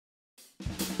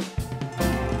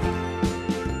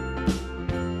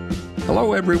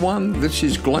Hello, everyone. This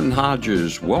is Glenn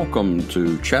Hodges. Welcome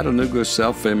to Chattanooga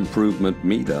Self-Improvement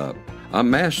Meetup, a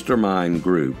mastermind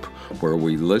group where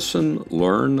we listen,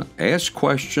 learn, ask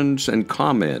questions, and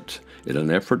comment in an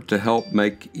effort to help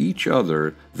make each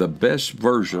other the best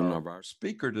version of our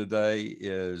speaker today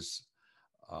is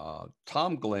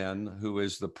Tom Glenn, who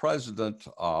is the president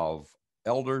of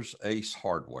Elders Ace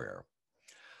Hardware.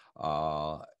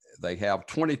 They have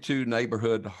 22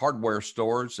 neighborhood hardware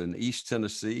stores in East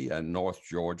Tennessee and North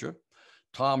Georgia.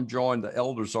 Tom joined the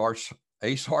Elders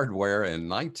Ace Hardware in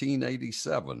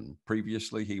 1987.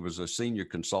 Previously, he was a senior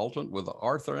consultant with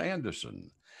Arthur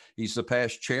Anderson. He's the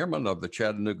past chairman of the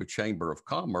Chattanooga Chamber of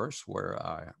Commerce, where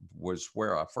I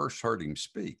first heard him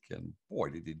speak. And boy,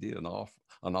 did he do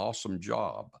an awesome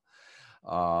job.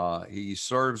 He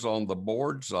serves on the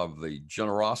boards of the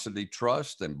Generosity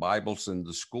Trust and Bibles in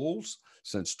the Schools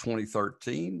since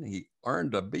 2013. He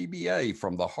earned a BBA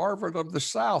from the Harvard of the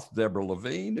South, Deborah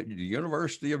Levine, at the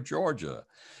University of Georgia,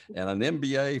 and an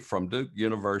MBA from Duke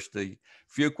University,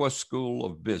 Fuqua School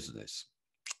of Business.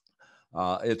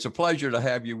 It's a pleasure to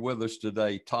have you with us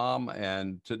today, Tom.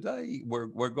 And today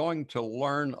we're going to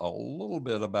learn a little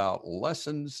bit about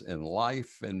lessons in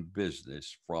life and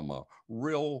business from a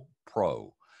real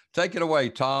pro. Take it away,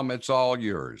 Tom. It's all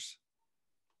yours.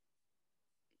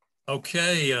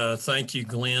 Okay. Thank you,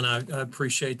 Glenn. I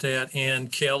appreciate that. And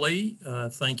Kelly,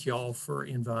 thank you all for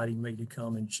inviting me to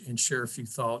come and share a few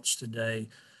thoughts today.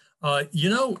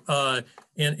 And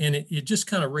it just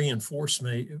kind of reinforced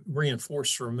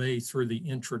for me through the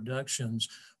introductions.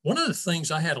 One of the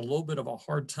things I had a little bit of a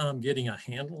hard time getting a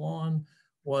handle on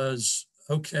was,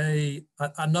 okay,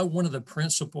 I know one of the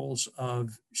principles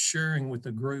of sharing with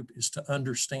the group is to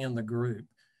understand the group.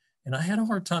 And I had a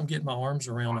hard time getting my arms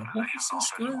around it. What is this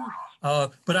group?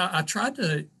 But I tried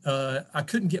to, I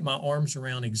couldn't get my arms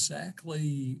around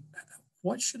exactly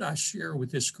what should I share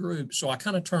with this group? So I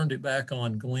kind of turned it back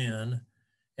on Glenn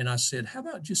and I said, how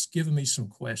about just giving me some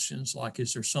questions? Like,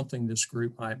 is there something this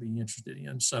group might be interested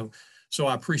in? So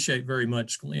I appreciate very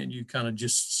much, Glenn, you kind of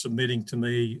just submitting to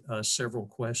me several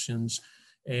questions.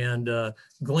 And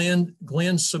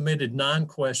Glenn submitted 9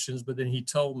 questions, but then he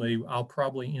told me I'll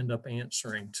probably end up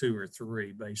answering 2 or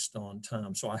 3 based on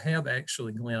time. So I have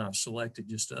actually, Glenn, I've selected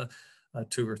just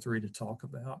 2 or 3 to talk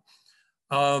about.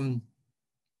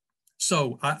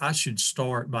 So I should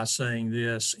start by saying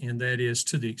this, and that is,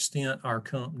 to the extent our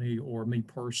company or me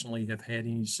personally have had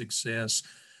any success,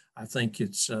 I think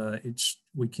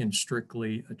we can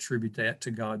strictly attribute that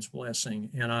to God's blessing.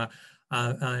 And I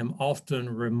am often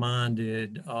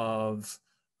reminded of,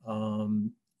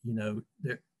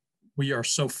 that we are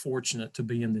so fortunate to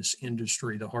be in this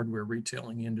industry, the hardware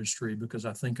retailing industry, because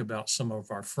I think about some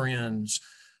of our friends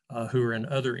who are in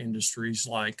other industries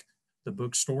like the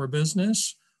bookstore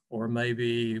business, or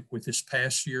maybe with this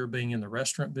past year being in the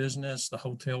restaurant business, the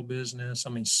hotel business. I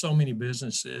mean, so many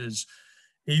businesses,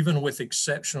 even with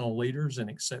exceptional leaders and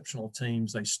exceptional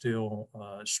teams, they still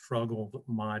struggled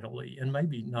mightily and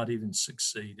maybe not even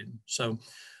succeeded. So,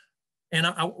 and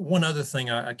one other thing,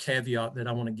 a caveat that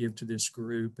I want to give to this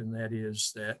group, and that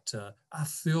is that I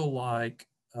feel like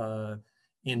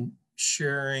in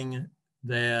sharing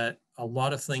that a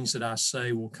lot of things that I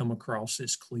say will come across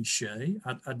as cliche.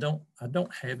 I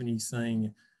don't have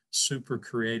anything super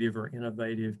creative or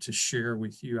innovative to share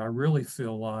with you. I really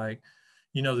feel like,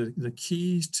 the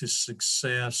keys to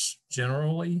success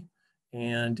generally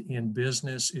and in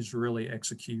business is really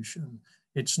execution.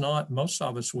 It's not, most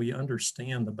of us, we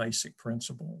understand the basic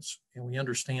principles and we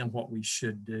understand what we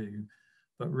should do,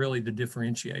 but really the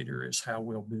differentiator is how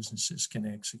well businesses can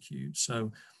execute.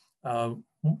 So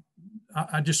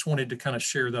I just wanted to kind of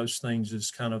share those things as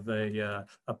kind of a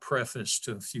preface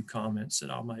to a few comments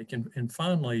that I'll make. And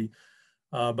finally,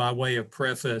 by way of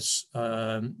preface,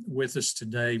 with us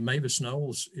today, Mavis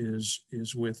Knowles is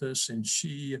with us, and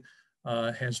she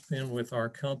has been with our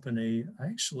company. I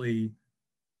actually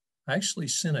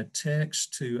sent a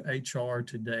text to HR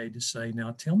today to say,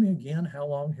 now tell me again, how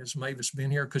long has Mavis been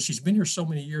here? Because she's been here so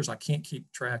many years, I can't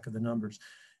keep track of the numbers,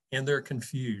 and they're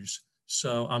confused.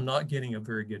 So I'm not getting a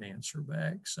very good answer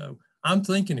back. So I'm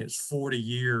thinking it's 40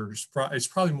 years. It's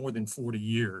probably more than 40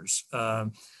 years,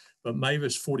 but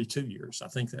Mavis, 42 years. I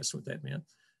think that's what that meant.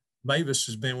 Mavis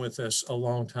has been with us a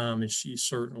long time, and she's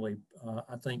certainly,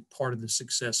 I think, part of the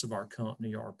success of our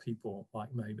company are people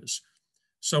like Mavis.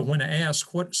 So when I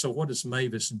ask, what does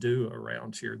Mavis do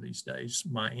around here these days?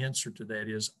 My answer to that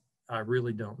is, I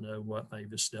really don't know what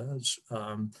Mavis does.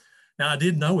 Now, I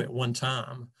did know at one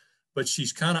time, but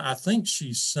she's kind of, I think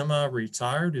she's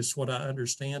semi-retired is what I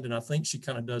understand. And I think she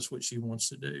kind of does what she wants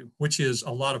to do, which is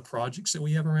a lot of projects that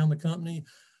we have around the company.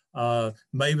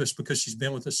 Mavis, because she's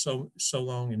been with us so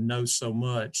long and knows so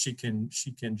much, she can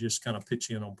just kind of pitch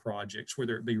in on projects,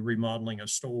 whether it be remodeling a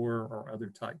store or other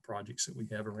type projects that we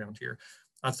have around here.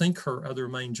 I think her other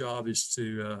main job is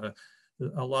to,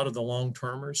 a lot of the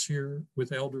long-termers here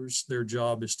with elders, their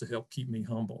job is to help keep me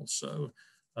humble. So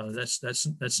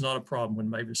that's not a problem when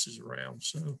Mavis is around.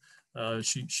 So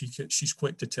she's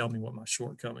quick to tell me what my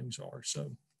shortcomings are.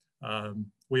 So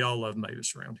we all love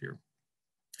Mavis around here.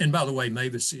 And by the way,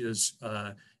 Mavis is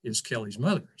Kelly's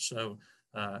mother. So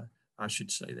I should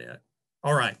say that.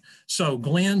 All right. So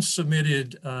Glenn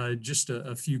submitted just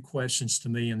a few questions to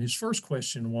me. And his first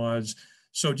question was,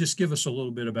 so just give us a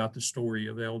little bit about the story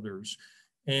of elders.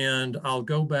 And I'll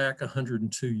go back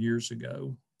 102 years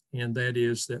ago. And that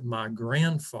is that my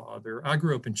grandfather, I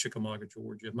grew up in Chickamauga,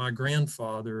 Georgia. My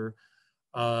grandfather,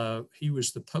 he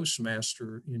was the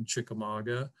postmaster in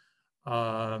Chickamauga.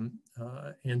 And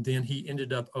then he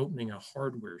ended up opening a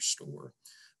hardware store.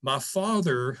 My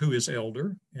father, who is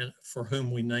elder, and for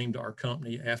whom we named our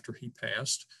company after he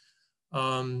passed,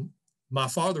 my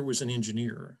father was an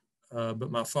engineer.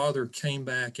 But my father came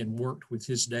back and worked with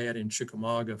his dad in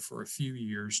Chickamauga for a few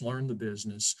years, learned the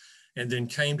business, and then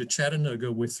came to Chattanooga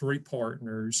with 3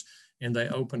 partners, and they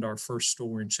opened our first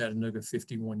store in Chattanooga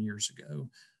 51 years ago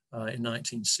in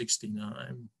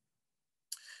 1969.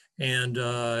 And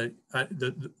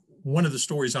one of the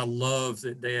stories I love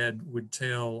that Dad would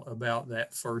tell about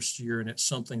that first year, and it's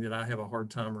something that I have a hard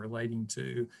time relating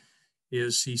to,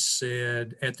 is he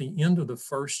said, at the end of the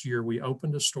first year, we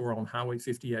opened a store on Highway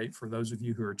 58, for those of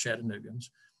you who are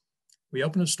Chattanoogans. We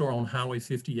opened a store on Highway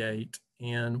 58,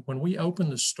 and when we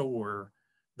opened the store,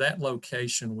 that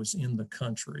location was in the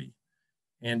country,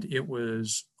 and it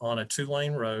was on a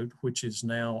 2-lane road, which is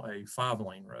now a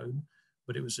 5-lane road,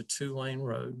 but it was a 2-lane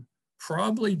road.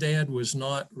 Probably Dad was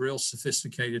not real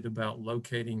sophisticated about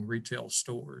locating retail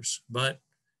stores, but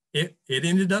it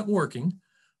ended up working.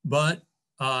 But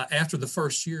after the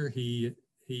first year, he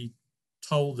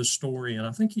told the story, and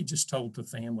I think he just told the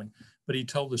family, but he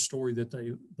told the story that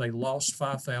they lost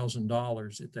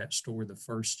 $5,000 at that store the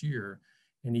first year.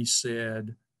 And he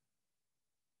said,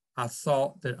 I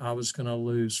thought that I was going to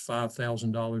lose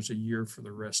 $5,000 a year for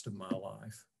the rest of my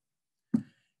life.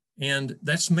 And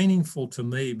that's meaningful to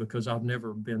me because I've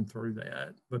never been through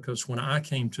that. Because when I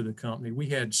came to the company, we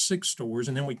had 6 stores,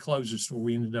 and then we closed the store.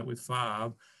 We ended up with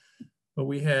 5. But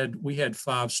we had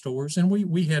 5 stores, and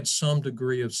we had some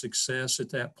degree of success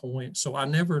at that point. So I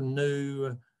never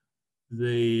knew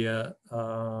the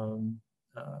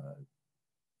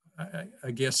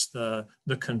I guess the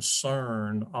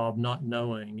concern of not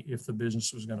knowing if the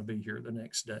business was going to be here the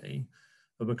next day,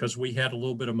 because we had a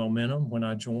little bit of momentum when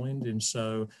I joined, and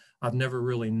so I've never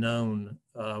really known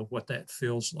what that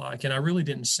feels like, and I really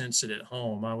didn't sense it at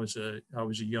home. I was a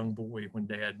young boy when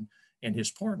Dad and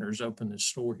his partners opened this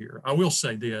store here. I will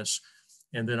say this,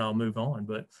 and then I'll move on.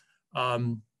 But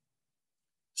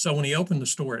so when he opened the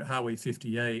store at Highway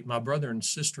 58, my brother and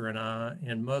sister and I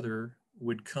and mother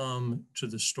would come to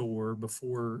the store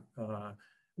before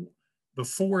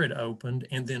it opened.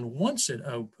 And then once it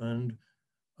opened,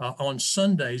 on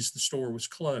Sundays, the store was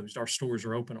closed. Our stores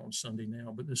are open on Sunday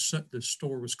now, but the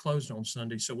store was closed on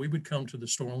Sunday. So we would come to the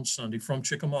store on Sunday from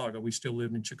Chickamauga. We still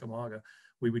lived in Chickamauga.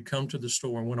 We would come to the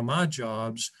store, and one of my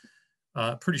jobs,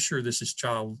 pretty sure this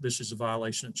is a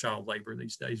violation of child labor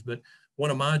these days, but one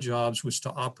of my jobs was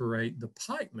to operate the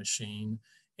pipe machine,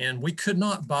 and we could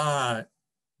not buy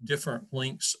different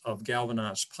lengths of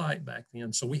galvanized pipe back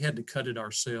then, so we had to cut it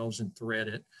ourselves and thread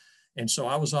it. And so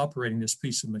I was operating this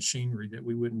piece of machinery that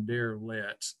we wouldn't dare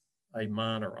let a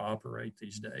miner operate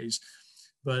these days.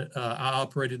 But I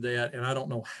operated that, and I don't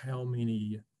know how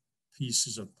many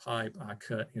pieces of pipe I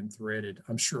cut and threaded.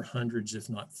 I'm sure hundreds, if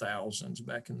not thousands,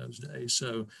 back in those days.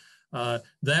 So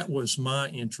that was my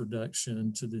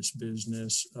introduction to this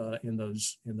business in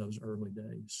those early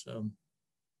days. So,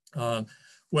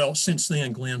 well, since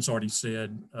then, Glenn's already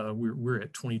said we're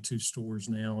at 22 stores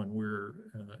now, and we're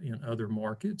in other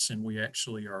markets, and we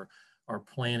actually are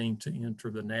planning to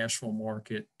enter the Nashville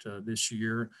market this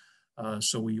year.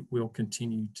 So we'll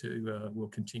continue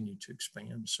to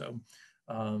expand. So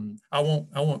I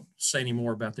won't say any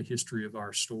more about the history of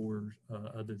our store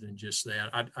other than just that.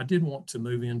 I did want to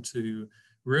move into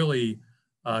really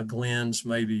Glenn's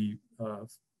maybe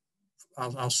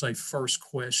I'll say first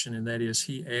question, and that is,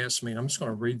 he asked me, and I'm just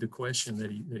going to read the question that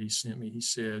he sent me. He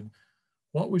said,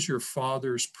 "What was your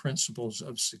father's principles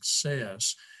of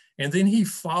success?" And then he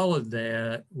followed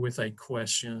that with a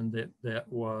question that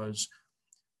was,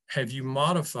 "Have you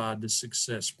modified the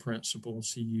success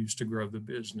principles he used to grow the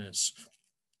business?"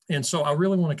 And so I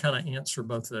really want to kind of answer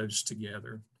both of those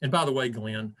together. And by the way,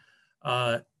 Glenn,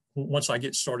 once I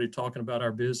get started talking about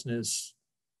our business,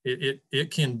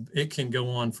 it can go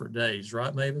on for days,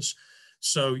 right, Mavis?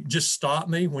 So just stop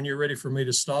me when you're ready for me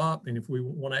to stop. And if we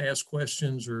want to ask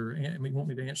questions or want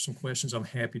me to answer some questions, I'm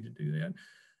happy to do that.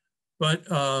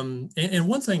 But, and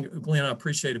one thing, Glenn, I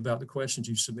appreciate about the questions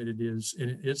you submitted is,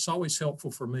 and it's always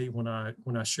helpful for me when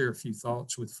I share a few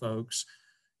thoughts with folks,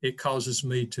 it causes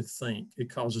me to think, it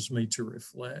causes me to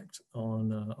reflect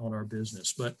on our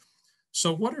business. But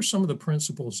so what are some of the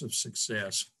principles of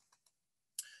success?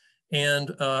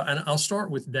 And I'll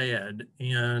start with Dad.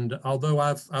 And although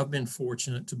I've been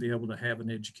fortunate to be able to have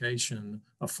an education,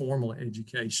 a formal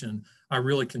education, I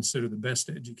really consider the best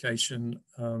education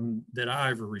that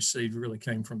I ever received really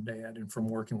came from Dad and from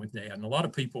working with Dad. And a lot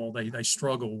of people, they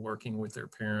struggle working with their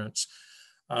parents.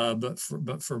 But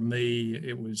for me,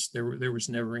 there was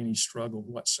never any struggle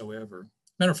whatsoever.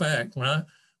 Matter of fact,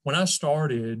 when I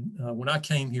started, when I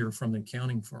came here from the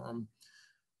accounting firm,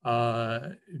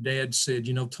 Dad said,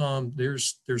 you know, Tom,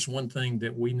 there's one thing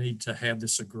that we need to have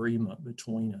this agreement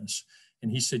between us.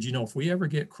 And he said, you know, if we ever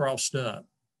get crossed up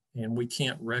and we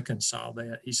can't reconcile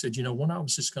that, he said, you know, one of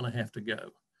us is going to have to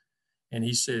go. And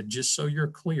he said, just so you're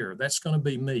clear, that's going to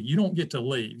be me. You don't get to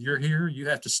leave. You're here. You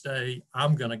have to stay.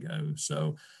 I'm going to go.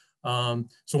 So one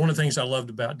of the things I loved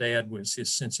about Dad was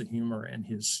his sense of humor and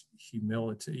his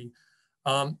humility.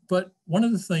 But one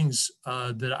of the things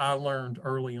that I learned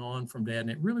early on from Dad, and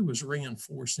it really was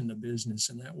reinforced in the business,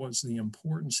 and that was the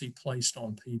importance he placed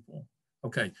on people.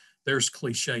 Okay, there's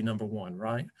cliche number one,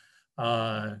 right?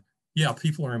 Yeah,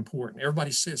 people are important.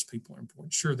 Everybody says people are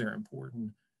important. Sure, they're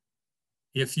important.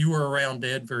 If you were around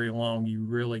Dad very long, you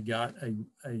really got a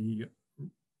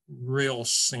real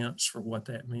sense for what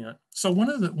that meant. So one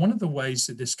of the ways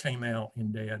that this came out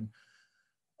in Dad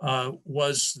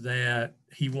was that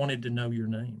he wanted to know your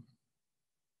name,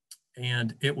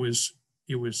 and it was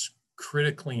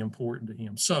critically important to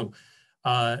him. So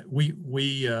I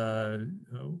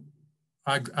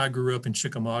grew up in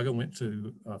Chickamauga, went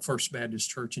to First Baptist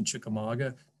Church in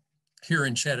Chickamauga. Here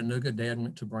in Chattanooga, Dad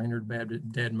went to Brainerd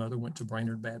Baptist. Dad, Mother went to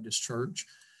Brainerd Baptist Church.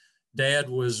 Dad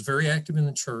was very active in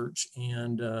the church,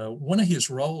 and one of his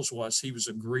roles was he was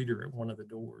a greeter at one of the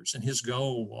doors, and his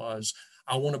goal was,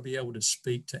 I want to be able to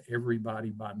speak to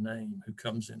everybody by name who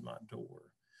comes in my door.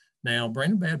 Now,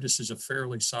 Brainerd Baptist is a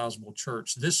fairly sizable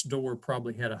church. This door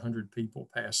probably had 100 people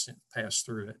pass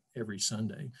through it every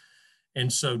Sunday.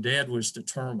 And so Dad was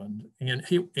determined, and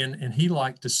he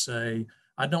liked to say,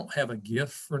 I don't have a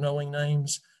gift for knowing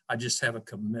names. I just have a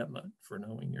commitment for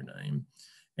knowing your name.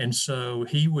 And so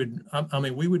we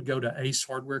would go to Ace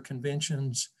Hardware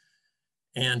conventions,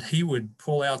 and he would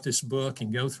pull out this book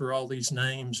and go through all these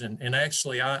names. And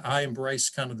actually, I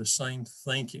embraced kind of the same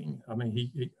thinking. I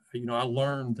mean, I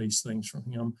learned these things from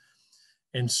him.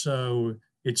 And so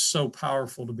it's so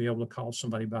powerful to be able to call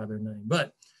somebody by their name.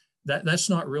 But that's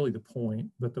not really the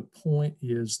point. But the point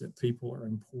is that people are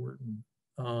important.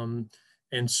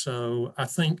 And so I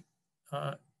think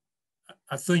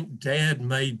Dad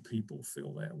made people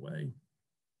feel that way.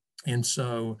 And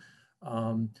so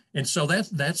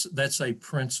that's a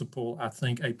principle. I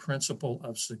think a principle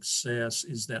of success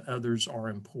is that others are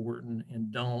important,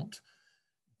 and don't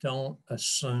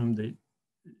assume that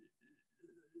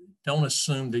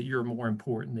you're more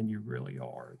important than you really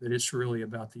are, that it's really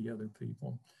about the other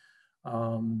people.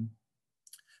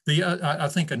 I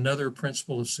think another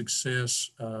principle of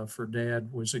success for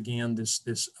Dad was, again,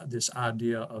 this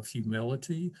idea of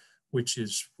humility, which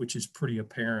is pretty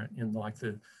apparent in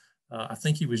I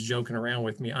think he was joking around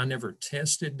with me. I never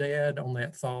tested Dad on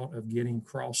that thought of getting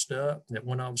crossed up, that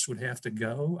one of us would have to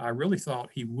go. I really thought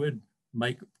he would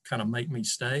make me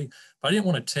stay, but I didn't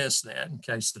want to test that in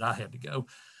case that I had to go.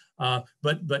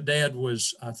 But Dad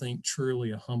was, I think,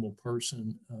 truly a humble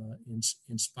person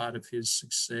in spite of his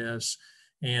success.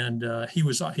 And he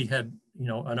had,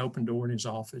 an open door in his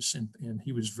office, and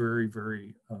he was very,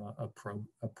 very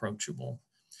approachable.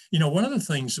 One of the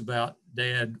things about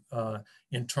Dad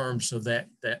in terms of that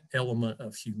element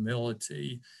of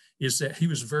humility is that he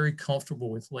was very comfortable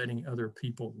with letting other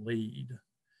people lead.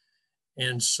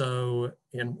 And so,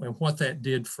 and what that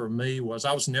did for me was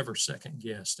I was never second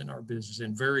guessed in our business.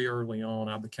 And very early on,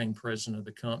 I became president of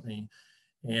the company.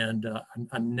 And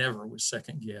I never was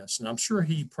second guessed. And I'm sure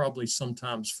he probably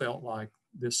sometimes felt like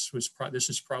this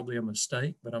is probably a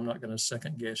mistake, but I'm not going to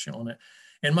second guess you on it.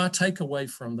 And my takeaway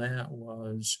from that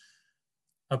was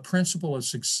a principle of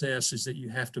success is that you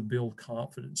have to build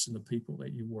confidence in the people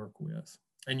that you work with.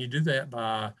 And you do that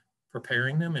by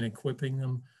preparing them and equipping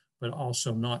them, but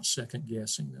also not second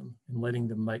guessing them and letting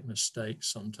them make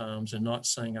mistakes sometimes and not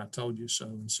saying, I told you so.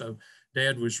 And so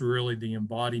Dad was really the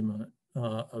embodiment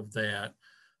of that.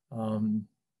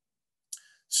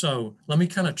 So let me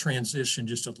kind of transition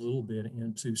just a little bit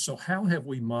into, so how have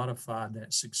we modified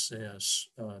that success,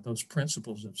 those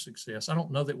principles of success? I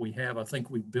don't know that we have. I think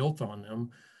we built on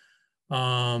them.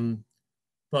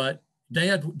 But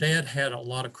Dad had a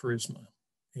lot of charisma.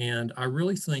 And I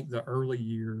really think the early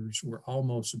years were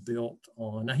almost built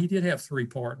on, now he did have 3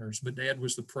 partners, but Dad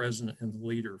was the president and the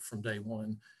leader from day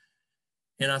one.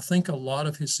 And I think a lot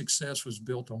of his success was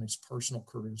built on his personal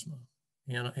charisma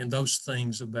and those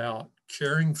things about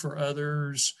caring for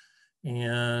others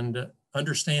and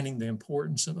understanding the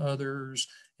importance of others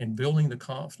and building the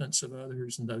confidence of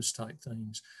others and those type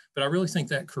things. But I really think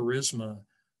that charisma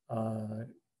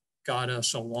got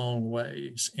us a long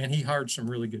ways. And he hired some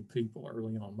really good people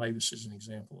early on. Mavis is an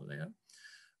example of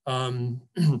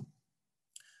that.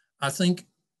 I think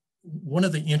one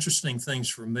of the interesting things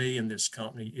for me in this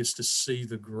company is to see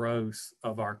the growth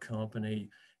of our company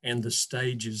and the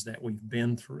stages that we've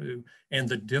been through and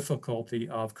the difficulty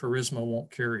of charisma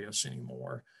won't carry us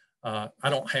anymore. I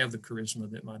don't have the charisma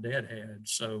that my dad had,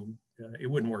 so it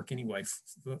wouldn't work anyway.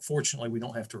 Fortunately, we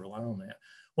don't have to rely on that.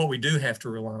 What we do have to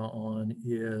rely on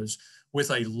is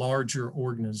with a larger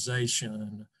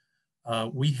organization,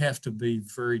 we have to be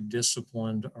very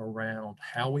disciplined around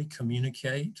how we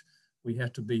communicate. We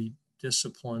have to be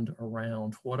disciplined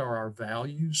around what are our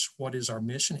values, what is our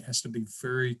mission. It has to be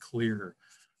very clear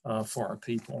for our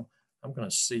people. I'm going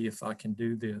to see if I can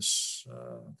do this.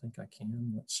 I think I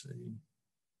can. Let's see.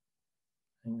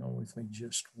 Hang on with me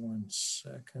just one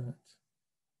second.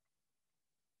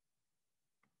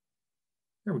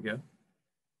 There we go.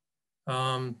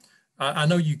 I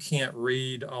know you can't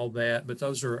read all that, but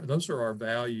those are our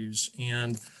values.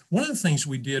 And one of the things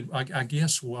we did, I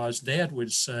guess, was Dad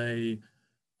would say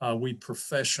we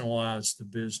professionalized the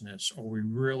business, or we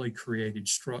really created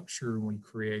structure, and we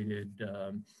created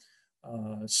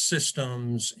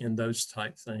systems and those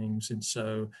type things. And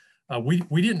so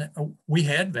we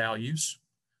had values,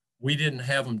 we didn't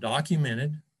have them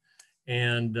documented.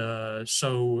 And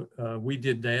so we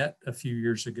did that a few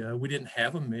years ago. We didn't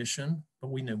have a mission, but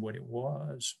we knew what it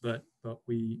was. But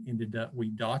we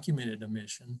documented a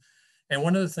mission. And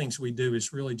one of the things we do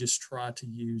is really just try to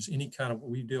use any kind of,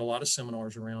 we do a lot of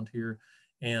seminars around here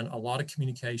and a lot of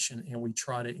communication, and we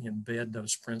try to embed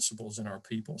those principles in our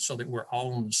people so that we're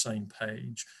all on the same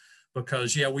page.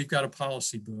 Because, yeah, we've got a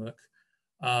policy book,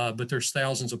 but there's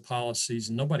thousands of policies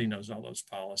and nobody knows all those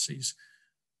policies.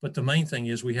 But the main thing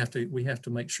is we have to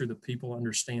make sure that people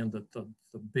understand that the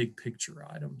big picture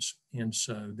items. And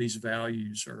so these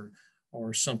values are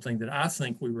something that I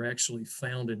think we were actually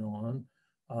founded on.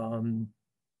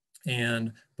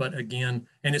 But again,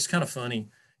 and it's kind of funny,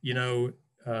 you know,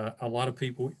 a lot of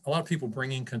people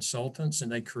bring in consultants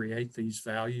and they create these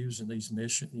values and these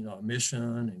mission,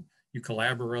 and you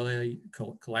collaborate,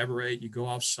 you go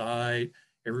off site,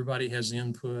 everybody has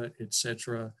input,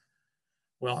 etc.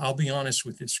 Well, I'll be honest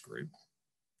with this group.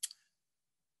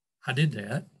 I did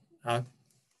that. I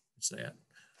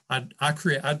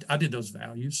did those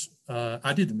values.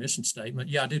 I did the mission statement.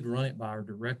 Yeah, I did run it by our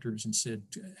directors and said,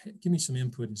 hey, give me some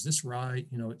input. Is this right?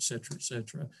 Et cetera, et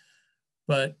cetera.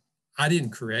 But I didn't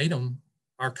create them.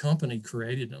 Our company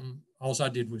created them. All I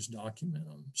did was document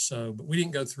them. So, but we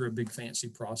didn't go through a big fancy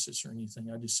process or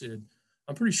anything. I just said,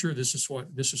 I'm pretty sure this is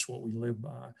what we live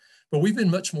by. But we've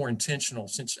been much more intentional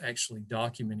since actually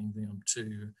documenting them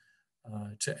to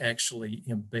actually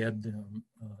embed them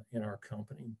in our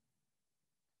company.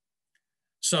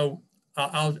 So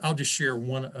I'll just share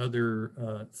one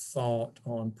other thought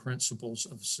on principles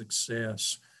of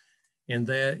success, and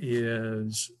that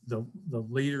is the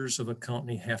leaders of a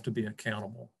company have to be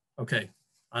accountable. Okay,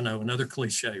 I know, another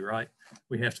cliche, right?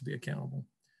 We have to be accountable.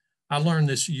 I learned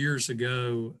this years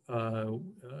ago,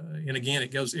 and again,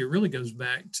 it really goes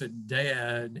back to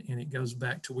Dad, and it goes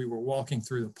back to we were walking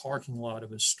through the parking lot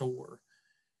of a store,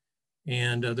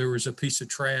 and there was a piece of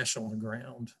trash on the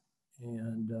ground,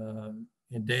 and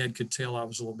Dad could tell I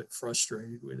was a little bit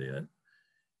frustrated with it,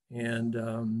 and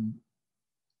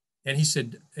he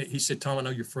said, Tom, I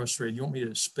know you're frustrated. You want me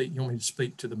to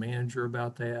speak to the manager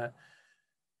about that?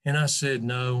 And I said,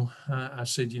 no. I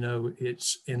said,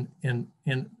 it's and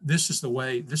this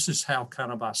is how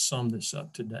kind of I sum this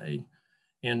up today.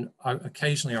 And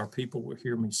occasionally our people will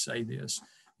hear me say this,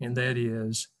 and that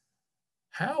is,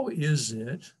 how is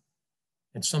it?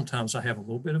 And sometimes I have a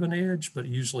little bit of an edge, but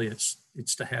usually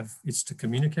it's to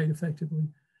communicate effectively.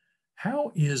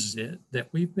 How is it that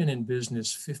we've been in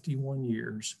business 51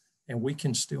 years and we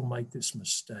can still make this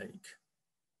mistake?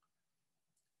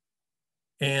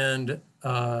 And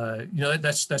you know,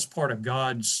 that's part of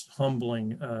God's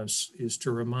humbling us, is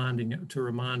to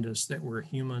remind us that we're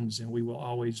humans and we will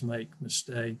always make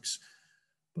mistakes.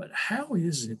 But how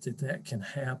is it that that can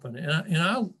happen?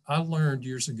 And I learned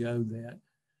years ago that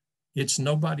it's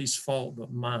nobody's fault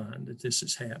but mine that this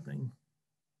is happening.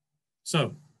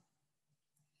 So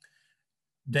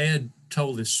Dad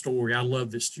told this story. I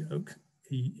love this joke.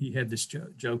 He had this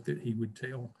joke that he would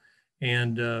tell.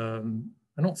 And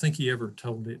I don't think he ever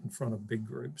told it in front of big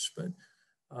groups, but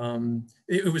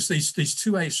it was these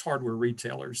two Ace Hardware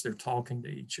retailers. They're talking to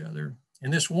each other.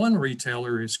 And this one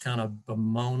retailer is kind of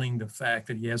bemoaning the fact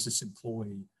that he has this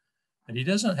employee that he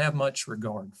doesn't have much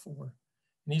regard for.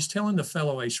 And he's telling the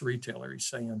fellow Ace retailer, he's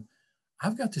saying,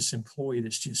 I've got this employee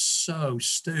that's just so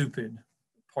stupid.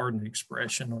 Pardon the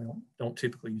expression, I don't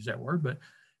typically use that word, but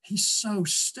he's so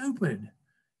stupid. He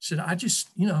said, I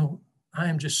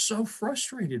am just so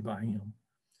frustrated by him.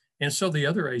 And so the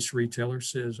other Ace retailer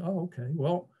says, oh, okay,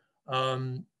 well,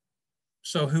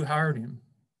 so who hired him?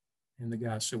 And the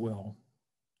guy said, well,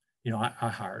 I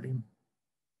hired him.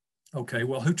 Okay,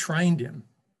 well, who trained him?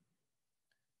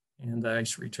 And the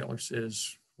Ace retailer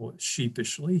says, well,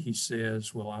 sheepishly, he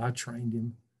says, well, I trained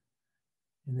him.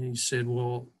 And then he said,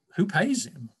 well, who pays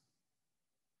him?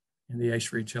 And the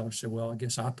Ace retailer said, well, I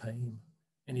guess I pay him.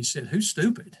 And he said, who's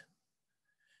stupid?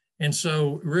 And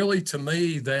so really, to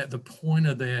me, that the point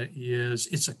of that is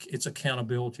it's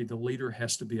accountability. The leader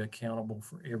has to be accountable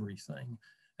for everything.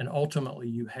 And ultimately,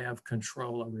 you have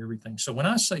control over everything. So when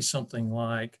I say something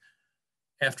like,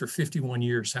 after 51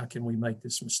 years, how can we make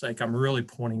this mistake? I'm really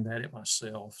pointing that at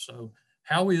myself. So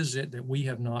how is it that we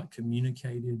have not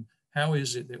communicated? How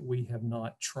is it that we have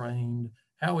not trained?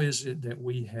 How is it that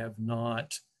we have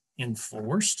not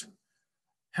enforced?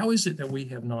 How is it that we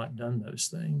have not done those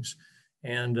things?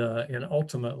 And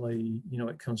ultimately,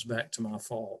 it comes back to my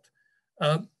fault.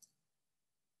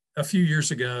 A few years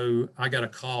ago, I got a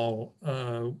call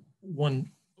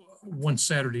one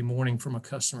Saturday morning from a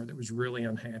customer that was really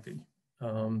unhappy.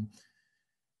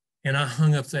 And I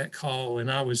hung up that call,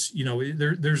 and I was,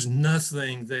 there's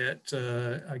nothing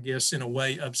that I guess in a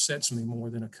way upsets me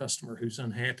more than a customer who's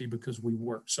unhappy because we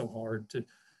worked so hard to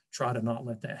try to not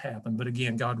let that happen. But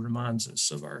again, God reminds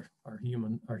us of our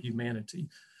humanity.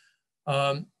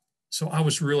 So I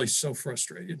was really so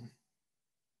frustrated.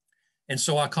 And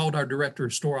so I called our director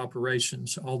of store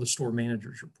operations. All the store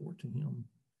managers report to him.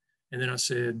 And then I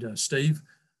said, Steve,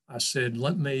 I said,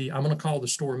 I'm going to call the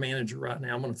store manager right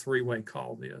now. I'm going to three-way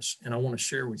call this. And I want to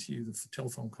share with you the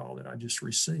telephone call that I just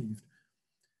received.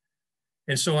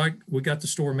 And so we got the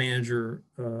store manager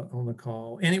on the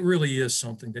call. And it really is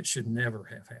something that should never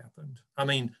have happened. I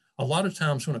mean, a lot of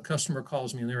times when a customer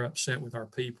calls me and they're upset with our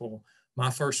people, my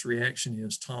first reaction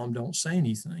is, Tom, don't say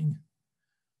anything.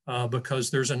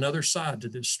 Because there's another side to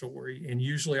this story. And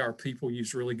usually our people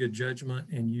use really good judgment.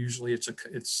 And usually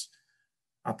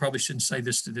I probably shouldn't say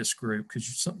this to this group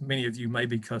because many of you may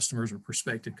be customers or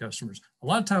prospective customers. A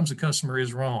lot of times the customer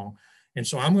is wrong. And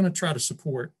so I'm going to try to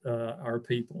support our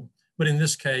people. But in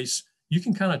this case, you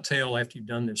can kind of tell after you've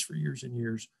done this for years and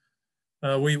years,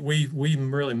 we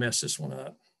really messed this one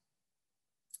up.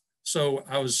 So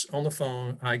I was on the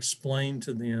phone. I explained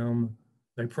to them.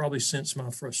 They probably sensed my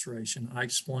frustration. I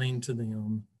explained to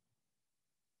them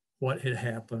what had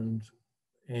happened.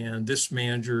 And this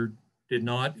manager did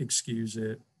not excuse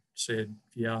it, said,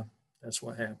 yeah, that's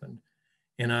what happened.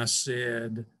 And I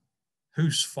said,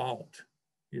 whose fault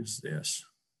is this?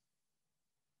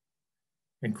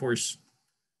 And of course,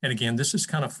 and again, this is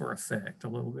kind of for effect a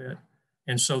little bit.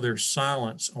 And so there's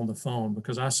silence on the phone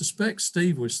because I suspect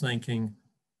Steve was thinking,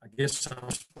 I guess I'm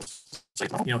supposed to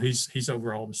say, he's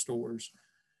over all the stores.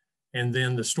 And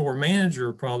then the store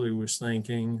manager probably was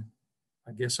thinking,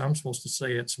 I guess I'm supposed to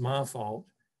say it's my fault.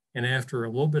 And after a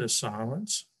little bit of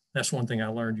silence, that's one thing I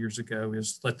learned years ago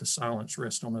is let the silence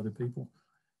rest on other people.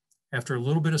 After a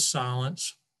little bit of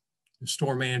silence, the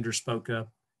store manager spoke up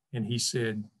and he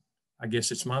said, I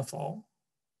guess it's my fault.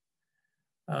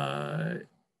 And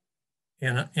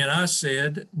I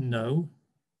said, no,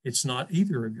 it's not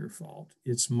either of your fault.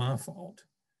 It's my fault.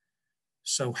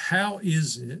 So how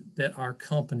is it that our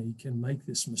company can make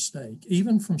this mistake,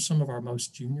 even from some of our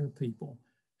most junior people?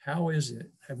 How is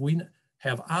it?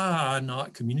 Have I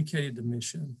not communicated the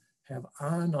mission? Have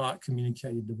I not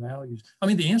communicated the values? I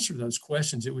mean, the answer to those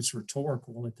questions, it was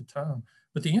rhetorical at the time,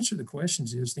 but the answer to the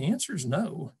questions is, the answer is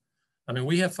no. I mean,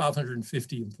 we have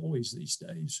 550 employees these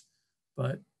days,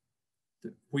 but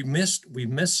we missed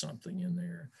something in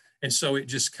there. And so it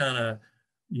just kind of,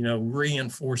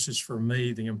 reinforces for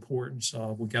me the importance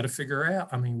of, we got to figure out,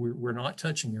 I mean, we're not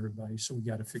touching everybody, so we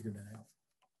got to figure that out.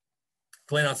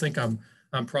 Glenn, I think I'm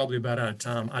I'm probably about out of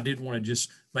time. I did want to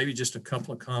maybe just a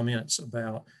couple of comments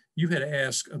about, you had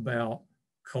asked about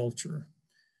culture.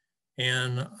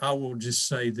 And I will just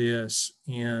say this,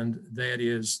 and that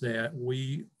is that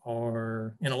we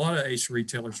are, and a lot of ACE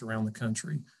retailers around the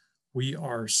country, we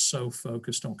are so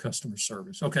focused on customer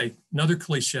service. Okay, another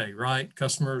cliche, right?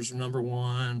 Customers are number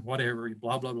one, whatever,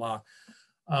 blah, blah,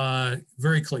 blah.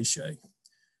 Very cliche.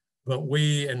 But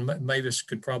we, and Mavis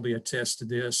could probably attest to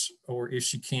this, or if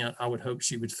she can't, I would hope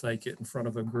she would fake it in front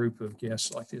of a group of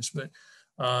guests like this.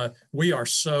 But we are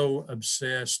so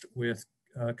obsessed with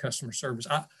customer service.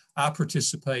 I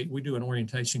participate, we do an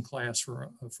orientation class for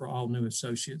all new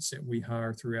associates that we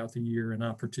hire throughout the year, and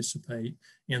I participate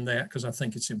in that because I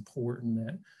think it's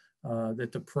important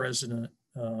that the president,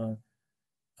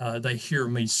 they hear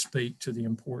me speak to the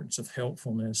importance of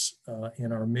helpfulness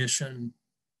in our mission.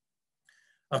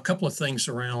 A couple of things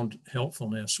around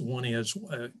helpfulness. One is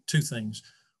two things.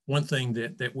 One thing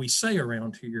that we say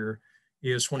around here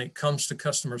is when it comes to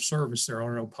customer service, there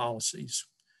are no policies.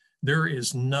 There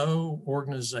is no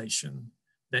organization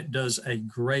that does a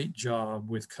great job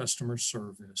with customer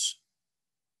service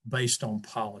based on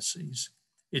policies.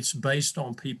 It's based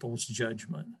on people's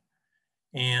judgment.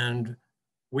 And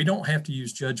we don't have to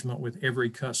use judgment with every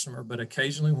customer, but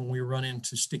occasionally when we run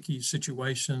into sticky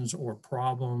situations or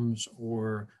problems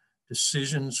or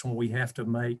decisions when we have to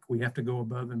go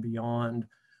above and beyond,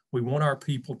 we want our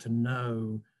people to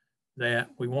know that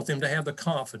we want them to have the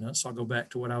confidence, I'll go back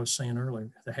to what I was saying earlier,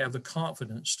 to have the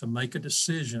confidence to make a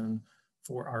decision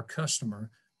for our customer.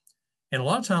 And a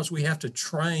lot of times we have to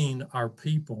train our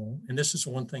people, and this is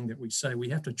one thing that we say, we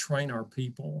have to train our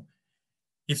people.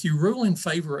 If you rule in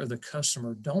favor of the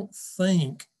customer, don't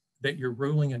think that you're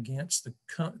ruling against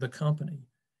the company.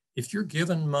 If you're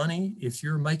giving money, if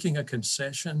you're making a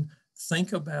concession,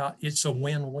 think about it's a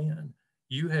win-win.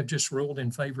 You have just ruled in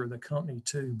favor of the company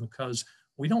too, because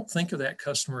we don't think of that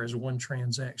customer as one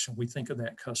transaction. We think of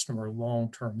that customer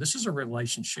long-term. This is a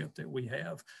relationship that we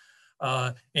have.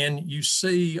 And you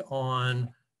see on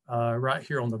right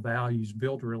here on the values,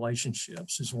 build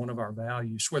relationships is one of our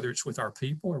values, whether it's with our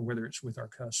people or whether it's with our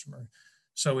customer.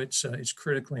 So it's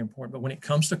critically important. But when it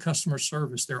comes to customer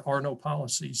service, there are no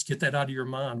policies. Get that out of your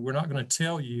mind. We're not going to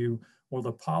tell you, well,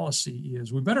 the policy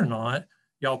is, we better not.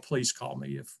 Y'all please call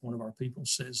me if one of our people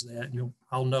says that.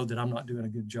 I'll know that I'm not doing a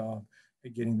good job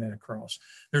at getting that across.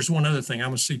 There's one other thing.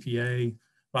 I'm a CPA.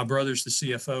 My brother's the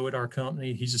CFO at our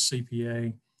company. He's a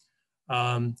CPA.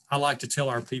 I like to tell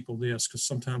our people this because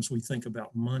sometimes we think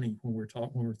about money when we're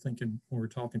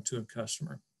talking to a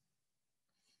customer.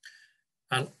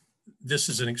 This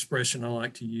is an expression I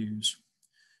like to use.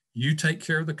 You take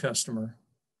care of the customer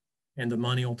and the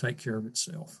money will take care of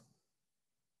itself.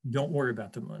 Don't worry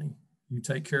about the money. You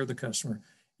take care of the customer.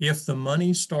 If the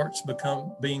money starts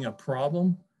being a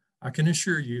problem, I can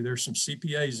assure you there's some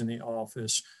CPAs in the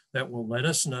office that will let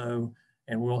us know,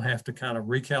 and we'll have to kind of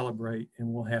recalibrate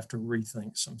and we'll have to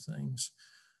rethink some things.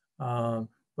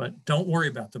 But don't worry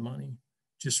about the money.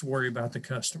 Just worry about the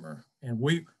customer. And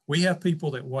we have people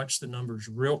that watch the numbers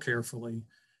real carefully,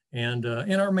 and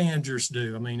our managers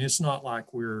do. I mean, it's not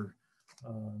like we're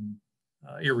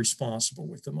irresponsible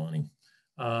with the money,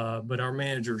 but our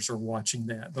managers are watching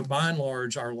that. But by and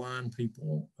large, our line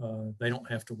people, they don't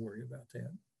have to worry about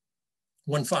that.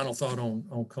 One final thought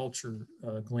on culture,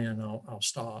 Glenn, I'll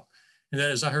stop. And that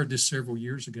is, I heard this several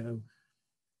years ago,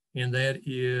 and that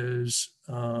is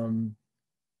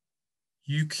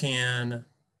you can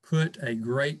put a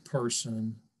great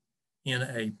person in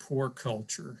a poor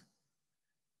culture,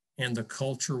 and the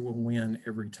culture will win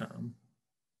every time.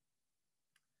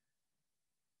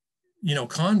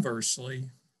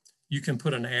 Conversely, you can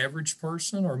put an average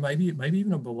person, or maybe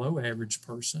even a below average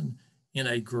person, in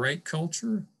a great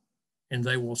culture, and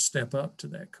they will step up to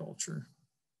that culture.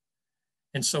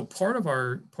 And so part of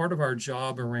our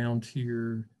job around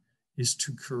here is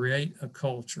to create a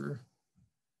culture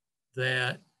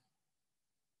that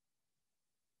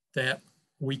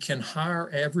we can hire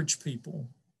average people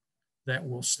that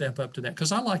will step up to that.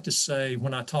 Because I like to say,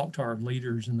 when I talk to our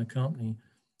leaders in the company,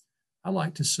 I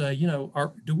like to say,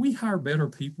 do we hire better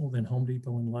people than Home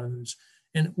Depot and Lowe's?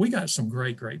 And we got some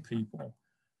great, great people.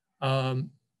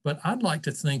 But I'd like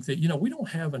to think that, we don't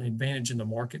have an advantage in the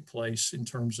marketplace in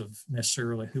terms of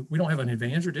necessarily we don't have an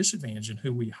advantage or disadvantage in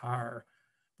who we hire.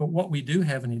 But what we do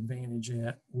have an advantage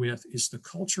with is the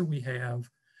culture we have,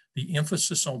 the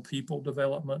emphasis on people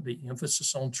development, the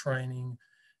emphasis on training,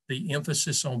 the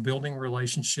emphasis on building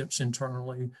relationships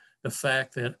internally, the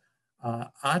fact that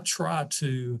I try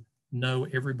to know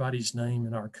everybody's name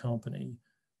in our company.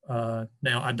 Now,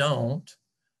 I don't.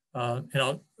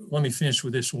 Let me finish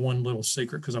with this one little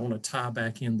secret because I want to tie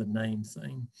back in the name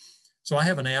thing. So I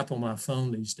have an app on my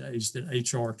phone these days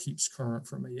that HR keeps current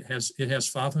for me. It has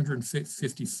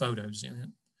 550 photos in it,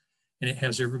 and it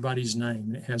has everybody's name,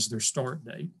 and it has their start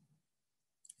date.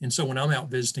 And so when I'm out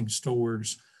visiting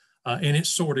stores, and it's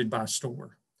sorted by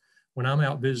store. When I'm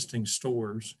out visiting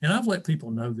stores, and I've let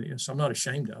people know this, I'm not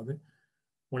ashamed of it.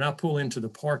 When I pull into the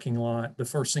parking lot, the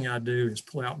first thing I do is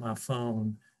pull out my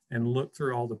phone and look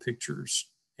through all the pictures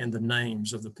and the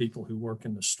names of the people who work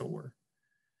in the store.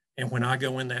 And when I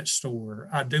go in that store,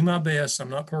 I do my best. I'm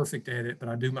not perfect at it, but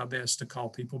I do my best to call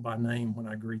people by name when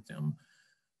I greet them.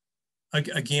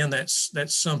 Again, that's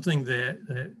something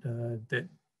that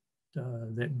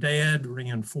Dad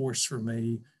reinforced for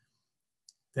me,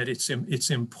 that it's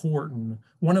important.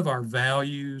 One of our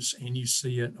values, and you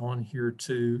see it on here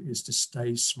too, is to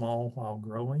stay small while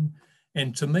growing.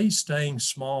 And to me, staying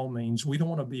small means we don't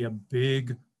want to be a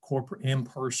big corporate,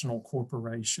 impersonal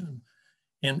corporation.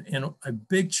 And a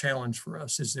big challenge for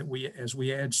us is that as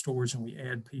we add stores and we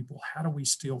add people, how do we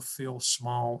still feel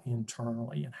small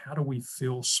internally? And how do we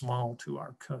feel small to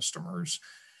our customers?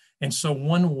 And so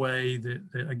one way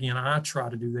that again, I try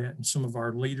to do that, and some of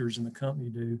our leaders in the company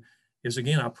do, is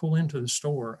again, I pull into the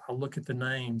store, I look at the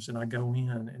names and I go in.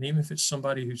 And even if it's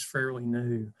somebody who's fairly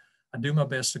new, I do my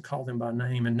best to call them by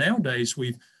name. And nowadays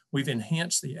we've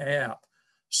enhanced the app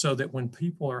so that when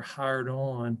people are hired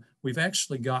on, we've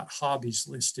actually got hobbies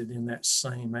listed in that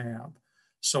same app.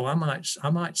 So I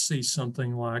might see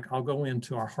something like, I'll go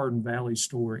into our Hardin Valley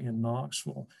store in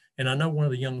Knoxville, and I know one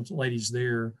of the young ladies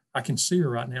there, I can see her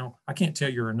right now. I can't tell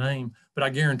you her name, but I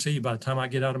guarantee you by the time I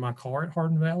get out of my car at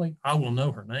Hardin Valley, I will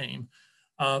know her name.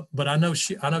 But I know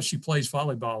she plays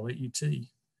volleyball at UT.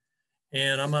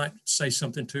 And I might say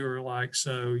something to her like,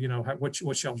 so, you know,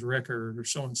 what's y'all's record or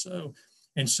so-and-so.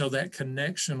 And so that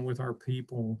connection with our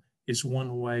people is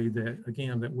one way that,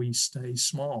 again, that we stay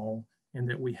small, and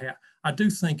that we have, I do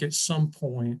think at some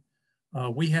point,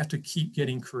 we have to keep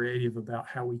getting creative about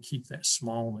how we keep that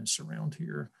smallness around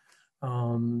here.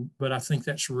 But I think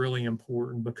that's really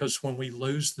important, because when we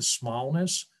lose the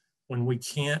smallness, when we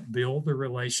can't build the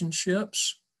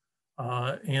relationships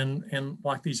and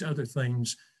like these other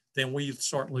things, then we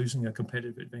start losing a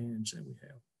competitive advantage that we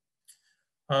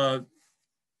have.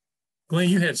 Glenn,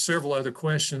 you had several other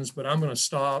questions, but I'm going to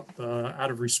stop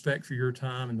out of respect for your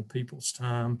time and the people's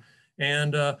time.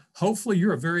 And hopefully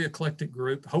you're a very eclectic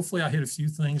group. Hopefully I hit a few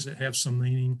things that have some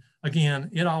meaning. Again,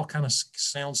 it all kind of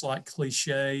sounds like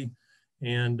cliche,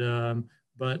 and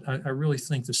but I really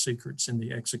think the secret's in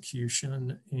the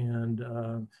execution, and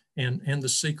the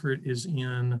secret is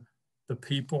in the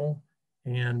people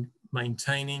and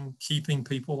maintaining, keeping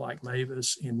people like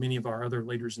Mavis and many of our other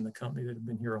leaders in the company that have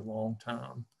been here a long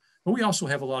time. But we also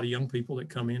have a lot of young people that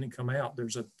come in and come out.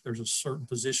 There's a certain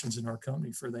positions in our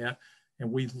company for that.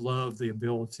 And we love the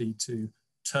ability to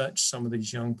touch some of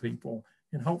these young people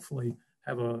and hopefully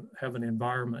have an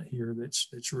environment here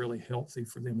that's really healthy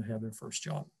for them to have their first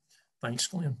job. Thanks,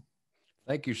 Glenn.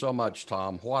 Thank you so much,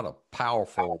 Tom. What a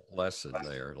powerful lesson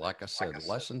there. Like I said,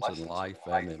 lessons in life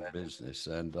and in business.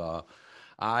 And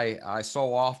I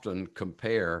so often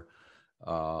compare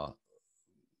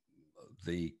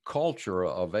the culture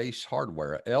of Ace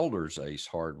Hardware, Elders Ace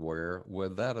Hardware,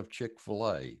 with that of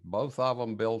Chick-fil-A. Both of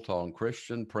them built on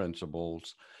Christian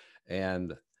principles,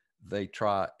 and they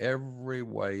try every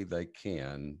way they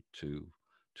can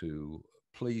to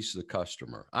please the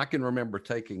customer. I can remember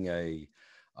taking a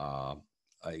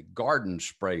garden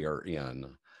sprayer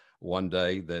in one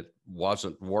day that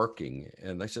wasn't working,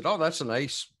 and they said, "Oh, that's an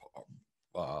Ace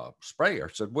sprayer."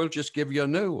 I said, "We'll just give you a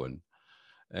new one."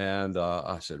 And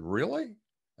I said, "Really?"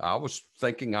 I was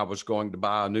thinking I was going to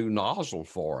buy a new nozzle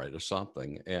for it or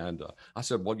something. And I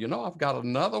said, "Well, you know, I've got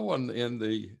another one in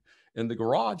the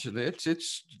garage, and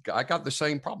I got the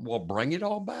same problem." "Well, bring it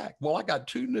all back." Well, I got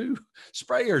 2 new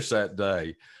sprayers that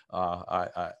day.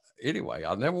 Anyway,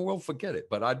 I never will forget it.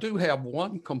 But I do have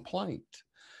one complaint,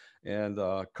 and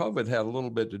COVID had a little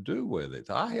bit to do with it.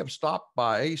 I have stopped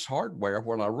by Ace Hardware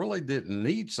when I really didn't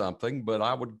need something, but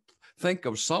I would think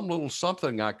of some little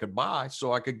something I could buy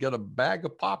so I could get a bag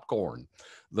of popcorn,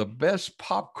 the best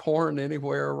popcorn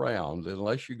anywhere around,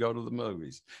 unless you go to the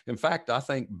movies. In fact, I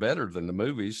think better than the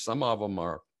movies. Some of them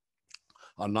are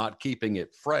not keeping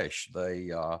it fresh.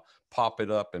 They pop it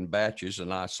up in batches.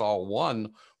 And I saw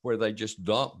one where they just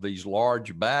dumped these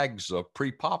large bags of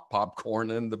pre-pop popcorn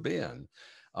in the bin.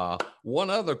 One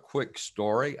other quick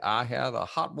story. I had a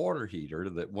hot water heater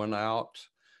that went out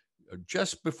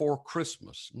just before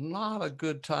Christmas. Not a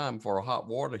good time for a hot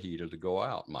water heater to go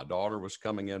out. My daughter was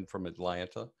coming in from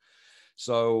Atlanta.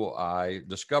 So I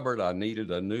discovered I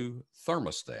needed a new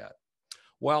thermostat.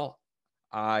 Well,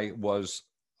 I was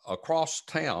across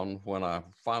town when I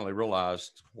finally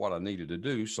realized what I needed to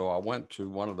do. So I went to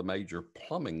one of the major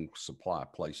plumbing supply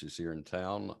places here in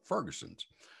town, Ferguson's,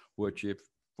 which, if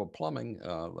for plumbing,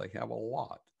 they have a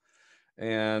lot.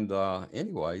 And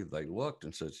anyway, they looked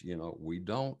and says, we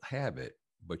don't have it,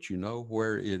 but you know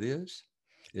where it is?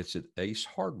 It's at Ace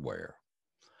Hardware.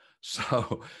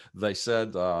 So they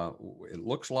said, it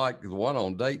looks like the one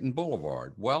on Dayton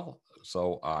Boulevard. Well,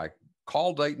 so I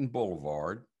called Dayton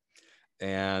Boulevard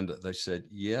and they said,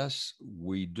 yes,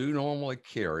 we do normally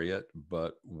carry it,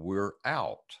 but we're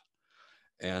out.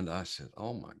 And I said,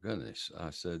 oh my goodness. I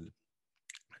said,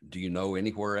 do you know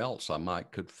anywhere else I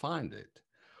might could find it?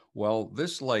 Well,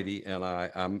 this lady and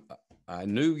I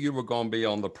knew you were going to be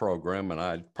on the program, and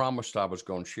I promised I was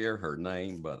going to share her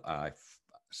name, but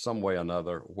some way or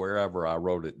another, wherever I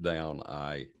wrote it down,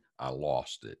 I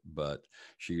lost it. But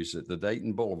she's at the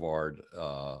Dayton Boulevard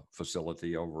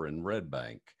facility over in Red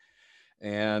Bank.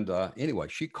 And anyway,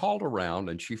 she called around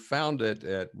and she found it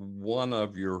at one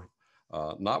of your,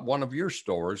 not one of your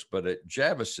stores, but at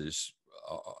Javis's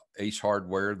Ace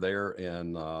Hardware there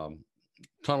in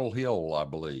Tunnel Hill, I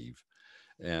believe.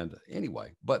 And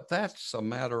anyway, but that's a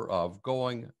matter of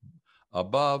going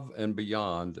above and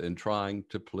beyond and trying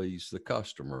to please the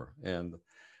customer. And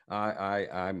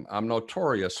I'm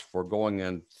notorious for going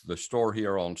in the store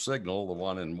here on Signal, the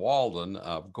one in Walden,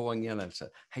 of going in and say,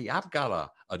 hey, I've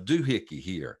got a doohickey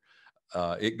here.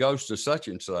 It goes to such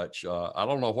and such. I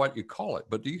don't know what you call it,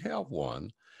 but do you have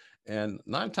one? And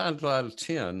 9 times out of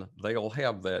 10, they'll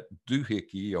have that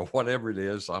doohickey or whatever it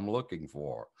is I'm looking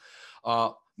for.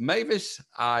 Mavis,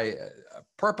 I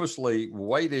purposely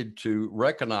waited to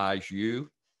recognize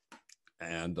you.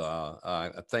 And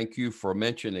I thank you for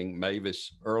mentioning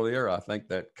Mavis earlier. I think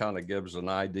that kind of gives an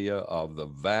idea of the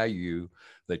value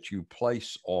that you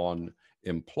place on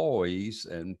employees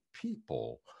and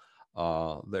people.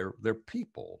 They're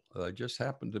people. They just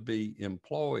happen to be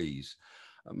employees.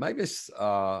 Maybe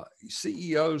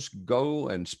CEOs go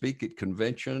and speak at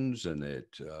conventions and at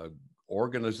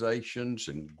organizations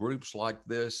and groups like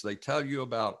this. They tell you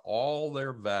about all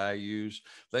their values.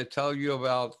 They tell you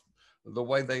about the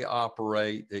way they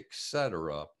operate,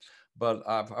 etc. But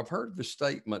I've heard the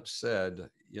statement said,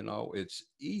 it's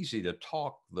easy to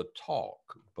talk the talk,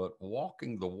 but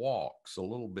walking the walk's a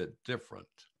little bit different.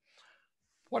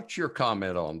 What's your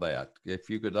comment on that? If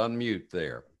you could unmute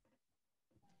there.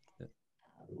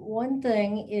 One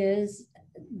thing is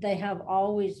they have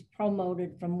always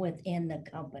promoted from within the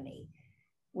company.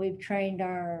 We've trained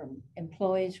our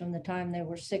employees from the time they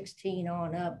were 16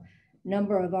 on up.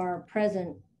 Number of our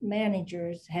present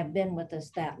managers have been with us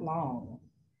that long.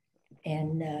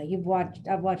 And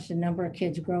I've watched a number of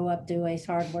kids grow up through Ace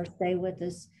Hardware, stay with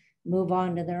us, move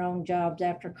on to their own jobs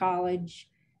after college.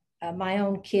 My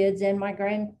own kids and my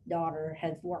granddaughter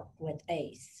have worked with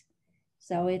Ace.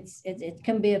 So it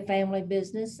can be a family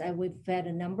business. We've had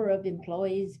a number of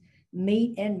employees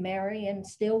meet and marry and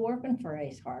still working for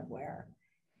Ace Hardware.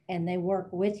 And they work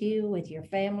with you, with your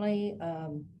family.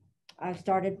 I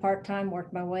started part-time,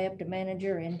 worked my way up to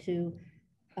manager into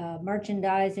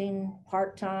merchandising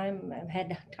part-time. I've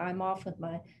had time off with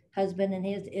my husband and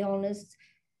his illness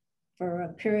for a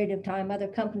period of time other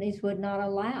companies would not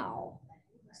allow.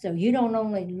 So you don't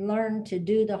only learn to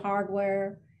do the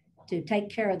hardware, to take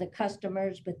care of the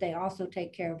customers, but they also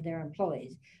take care of their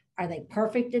employees. Are they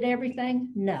perfect at everything?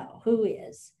 No, who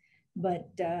is? But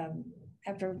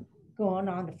after going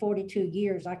on to 42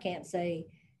 years, I can't say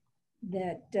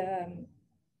that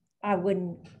I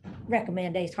wouldn't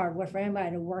recommend Ace Hardware for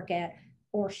anybody to work at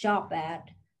or shop at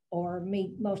or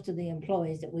meet most of the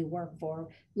employees that we work for.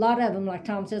 A lot of them, like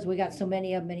Tom says, we got so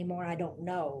many of them anymore, I don't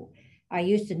know. I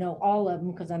used to know all of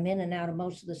them because I'm in and out of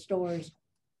most of the stores.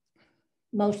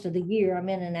 Most of the year, I'm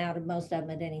in and out of most of them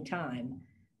at any time.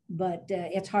 But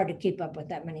it's hard to keep up with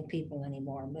that many people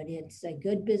anymore. But it's a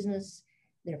good business.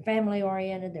 They're family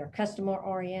oriented. They're customer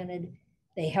oriented.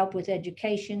 They help with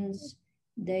educations.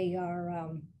 They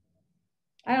are,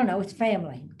 I don't know, it's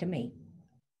family to me.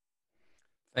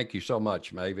 Thank you so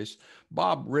much, Mavis.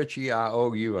 Bob Ritchie, I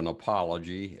owe you an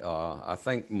apology. I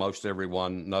think most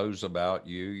everyone knows about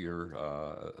you.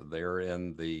 You're there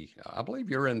I believe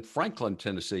you're in Franklin,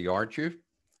 Tennessee, aren't you?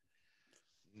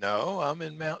 No, I'm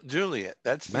in Mount Juliet.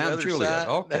 That's the Mount other Juliet. side.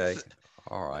 Okay.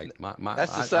 All right.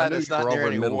 That's the side I knew that's you were not near over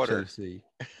any in Middle water. Tennessee.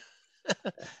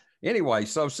 Anyway,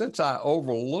 so since I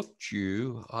overlooked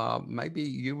you, maybe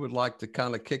you would like to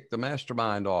kind of kick the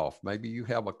mastermind off. Maybe you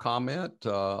have a comment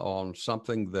on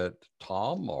something that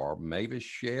Tom or Mavis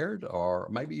shared, or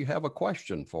maybe you have a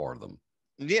question for them.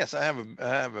 Yes, I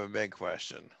have a big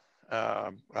question.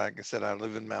 Like I said, I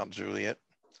live in Mount Juliet.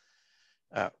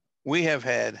 Uh, we have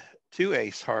had two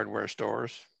Ace Hardware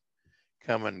stores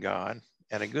come and gone,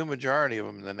 and a good majority of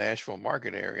them in the Nashville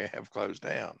market area have closed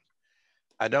down.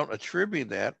 I don't attribute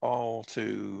that all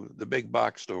to the big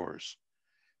box stores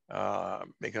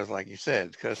because, like you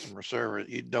said, customer service,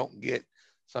 you don't get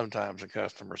sometimes a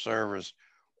customer service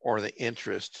or the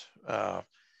interest.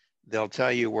 They'll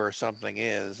tell you where something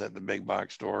is at the big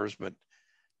box stores, but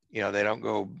they don't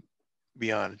go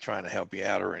beyond trying to help you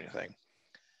out or anything.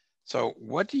 So,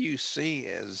 what do you see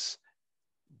as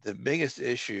the biggest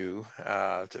issue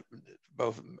to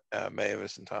both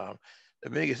Mavis and Tom?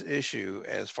 The biggest issue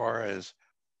as far as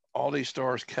all these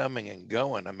stores coming and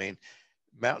going. I mean,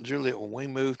 Mount Juliet, when we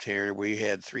moved here, we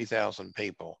had 3,000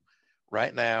 people.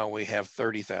 Right now, we have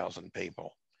 30,000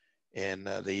 people in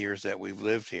the years that we've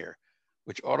lived here,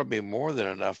 which ought to be more than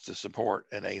enough to support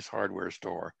an Ace Hardware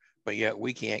store, but yet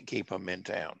we can't keep them in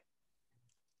town.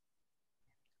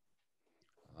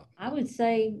 I would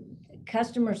say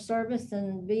customer service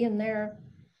and being there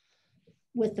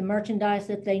with the merchandise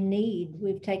that they need.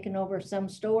 We've taken over some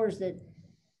stores that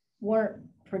weren't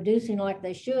producing like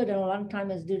they should, and a lot of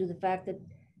time is due to the fact that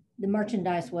the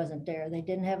merchandise wasn't there. They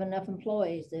didn't have enough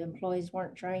employees. The employees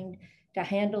weren't trained to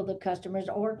handle the customers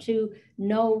or to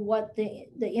know what the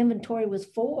inventory was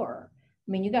for.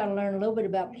 I mean, you got to learn a little bit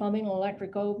about plumbing,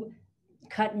 electrical,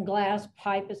 cutting glass,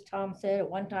 pipe, as Tom said. At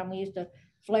one time we used to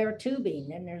flare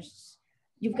tubing, and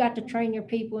you've got to train your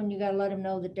people, and you got to let them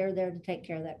know that they're there to take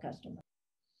care of that customer.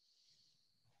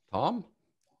 Tom?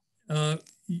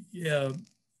 Yeah,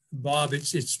 Bob,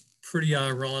 it's pretty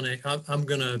ironic. I'm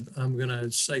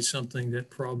gonna say something that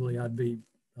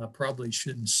I probably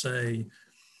shouldn't say.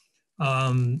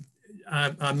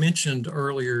 I mentioned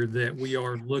earlier that we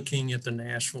are looking at the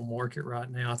Nashville market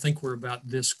right now. I think we're about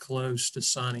this close to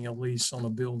signing a lease on a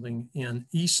building in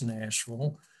East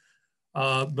Nashville.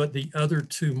 But the other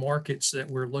two markets that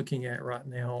we're looking at right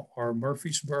now are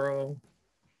Murfreesboro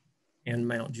and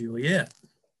Mount Juliet.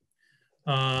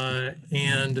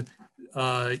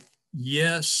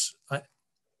 Yes,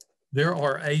 there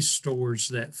are Ace stores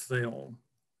that fail.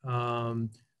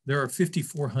 There are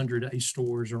 5,400 Ace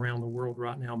stores around the world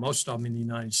right now, most of them in the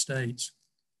United States.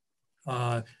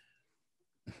 I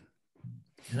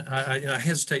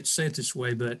hesitate to say it this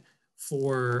way, but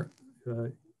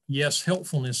yes,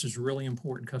 helpfulness is really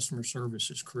important. Customer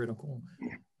service is critical,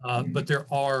 but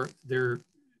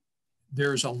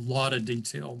there's a lot of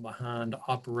detail behind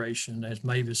operation, as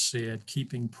Mavis said,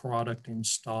 keeping product in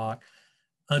stock,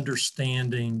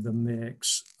 understanding the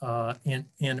mix,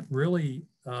 and really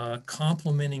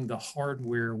complementing the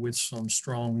hardware with some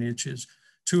strong niches.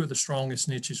 Two of the strongest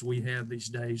niches we have these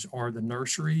days are the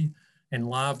nursery and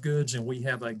live goods, and we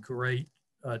have a great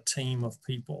team of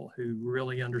people who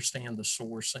really understand the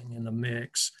sourcing and the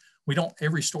mix.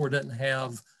 Every store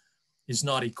is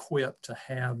not equipped to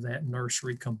have that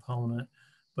nursery component,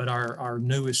 but our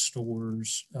newest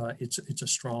stores, it's a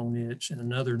strong niche, and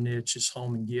another niche is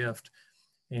home and gift.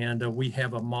 And we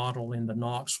have a model in the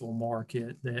Knoxville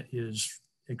market that is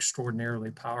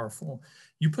extraordinarily powerful.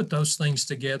 You put those things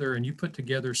together and you put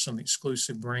together some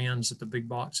exclusive brands that the big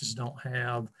boxes don't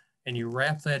have, and you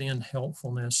wrap that in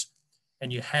helpfulness,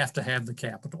 and you have to have the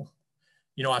capital.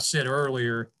 I said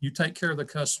earlier, you take care of the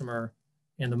customer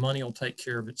and the money will take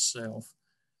care of itself.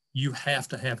 You have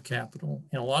to have capital.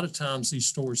 And a lot of times these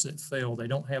stores that fail, they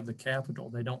don't have the capital.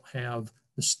 They don't have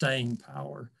the staying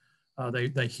power.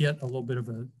 They hit a little bit of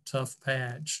a tough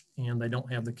patch and they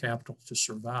don't have the capital to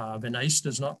survive. And ACE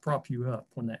does not prop you up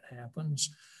when that happens.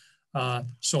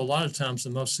 So a lot of times the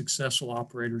most successful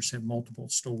operators have multiple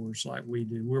stores like we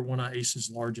do. We're one of ACE's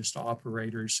largest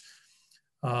operators.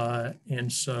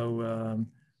 And so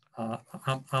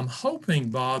I'm hoping,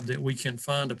 Bob, that we can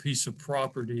find a piece of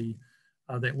property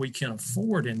that we can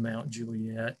afford in Mount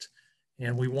Juliet.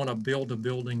 And we want to build a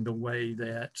building the way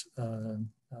that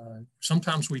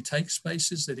sometimes we take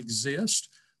spaces that exist,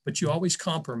 but you always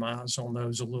compromise on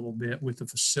those a little bit with the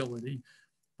facility.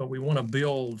 But we want to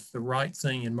build the right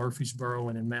thing in Murfreesboro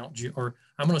and in Mount Juliet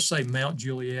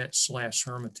 /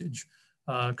 Hermitage,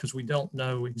 because we don't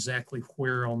know exactly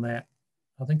where on that.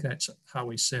 I think that's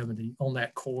Highway 70 on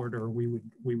that corridor we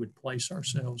would place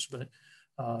ourselves. But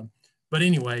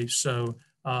anyway, so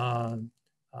I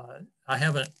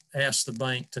haven't asked the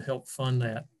bank to help fund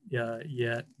that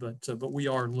yet, but we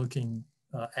are looking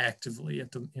actively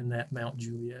in that Mount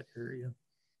Juliet area.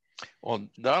 Well,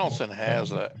 Donaldson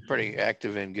has a pretty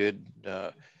active and good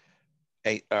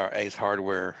Ace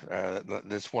Hardware.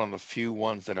 That's one of the few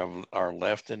ones that are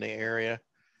left in the area.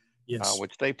 Yes.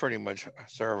 Which they pretty much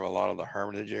serve a lot of the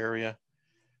Hermitage area.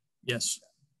 Yes.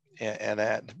 And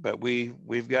that, but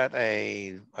we've got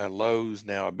a Lowe's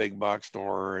now, a big box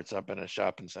store. It's up in a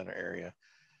shopping center area.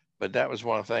 But that was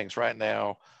one of the things. Right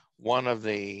now, one of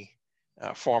the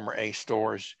former Ace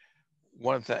stores,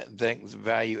 one of the things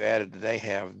value added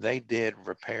that they did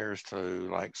repairs to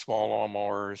like small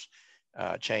lawnmowers,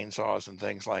 chainsaws, and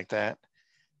things like that.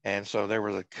 And so there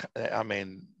was I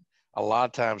mean, a lot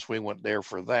of times we went there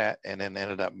for that, and then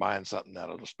ended up buying something out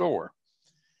of the store.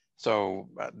 So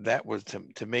that was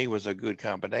to me was a good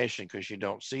combination, because you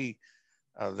don't see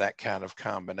that kind of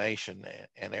combination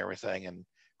and everything. And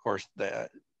of course,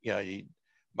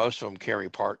 most of them carry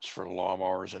parts for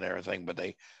lawnmowers and everything, but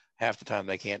half the time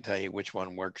they can't tell you which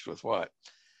one works with what.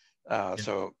 Yeah.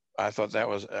 So I thought that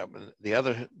was the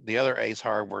other Ace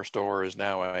Hardware store is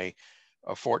now a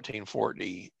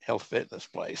 1440 health fitness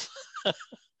place.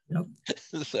 Yep.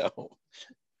 So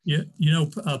Yeah,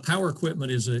 power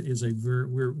equipment is a very,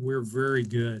 we're very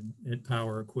good at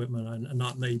power equipment.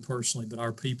 Not me personally, but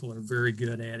our people are very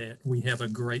good at it. We have a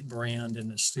great brand in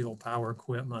the steel power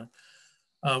equipment.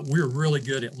 We're really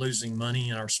good at losing money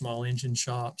in our small engine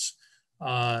shops.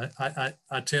 I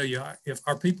tell you, if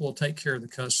our people will take care of the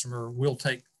customer, we'll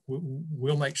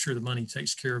make sure the money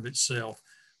takes care of itself.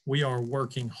 We are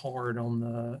working hard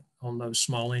on those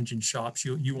small engine shops.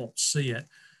 You won't see it.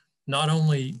 Not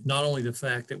only the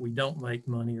fact that we don't make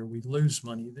money or we lose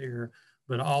money there,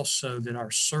 but also that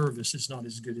our service is not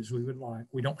as good as we would like.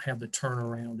 We don't have the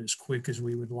turnaround as quick as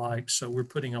we would like. So we're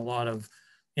putting a lot of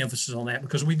emphasis on that,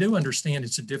 because we do understand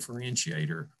it's a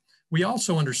differentiator. We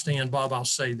also understand, Bob, I'll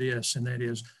say this, and that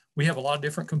is we have a lot of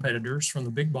different competitors from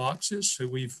the big boxes who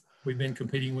we've been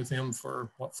competing with them for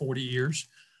 40 years.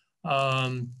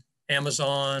 Amazon,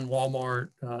 Walmart,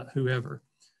 whoever.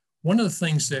 One of the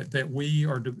things that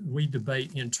we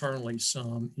debate internally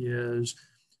some is,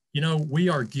 we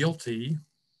are guilty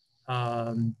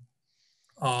of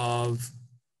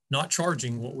not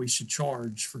charging what we should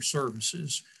charge for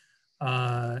services.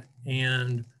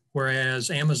 And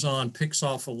whereas Amazon picks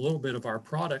off a little bit of our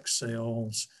product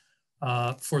sales,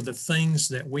 for the things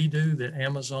that we do that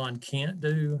Amazon can't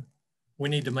do, we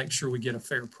need to make sure we get a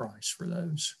fair price for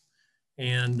those.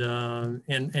 And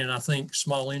I think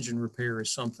small engine repair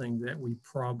is something that we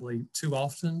probably too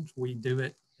often we do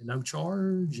it at no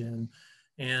charge,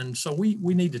 and so we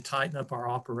need to tighten up our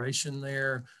operation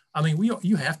there. I mean,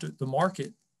 you have to. The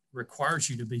market requires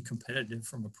you to be competitive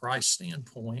from a price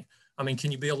standpoint. I mean,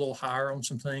 can you be a little higher on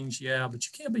some things? Yeah, but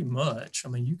you can't be much. I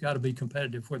mean, you got to be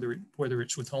competitive, whether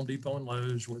it's with Home Depot and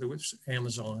Lowe's, whether it's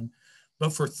Amazon.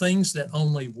 But for things that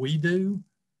only we do,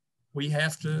 we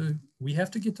have to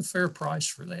get the fair price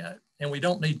for that. And we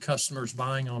don't need customers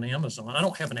buying on Amazon. I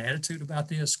don't have an attitude about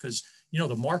this, because,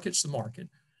 the market's the market,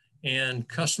 and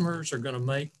customers are going to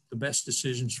make the best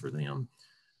decisions for them.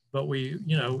 But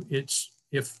it's,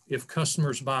 if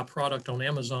customers buy a product on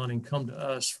Amazon and come to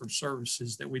us for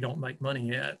services that we don't make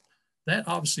money at, that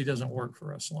obviously doesn't work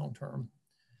for us long-term.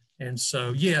 And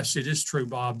so, yes, it is true,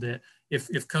 Bob, that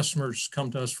if customers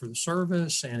come to us for the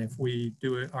service, and if we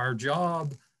do our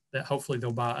job, that hopefully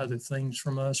they'll buy other things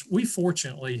from us. We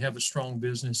fortunately have a strong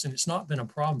business, and it's not been a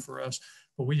problem for us,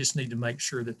 but we just need to make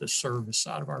sure that the service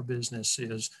side of our business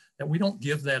is that we don't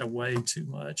give that away too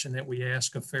much, and that we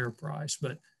ask a fair price.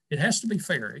 But it has to be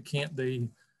fair. It can't be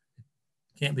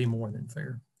more than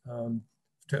fair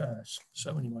to us.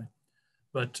 So anyway,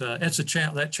 but that's a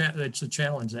that's a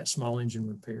challenge, that small engine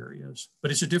repair is,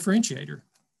 but it's a differentiator.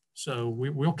 So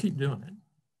we'll keep doing it.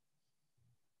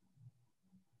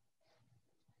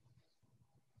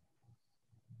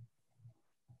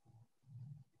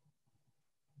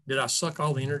 Did I suck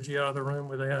all the energy out of the room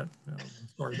with that? No,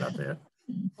 sorry about that.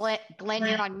 Glenn,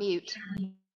 you're on mute.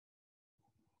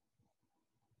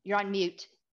 You're on mute.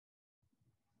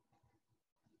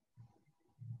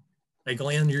 Hey,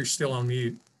 Glenn, you're still on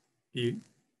mute.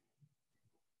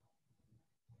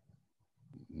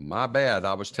 My bad.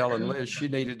 I was telling Liz she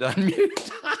needed to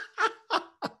unmute.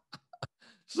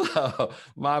 So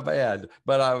my bad.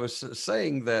 But I was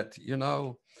saying that,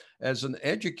 as an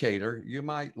educator, you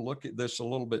might look at this a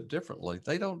little bit differently.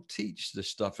 They don't teach this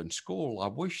stuff in school. I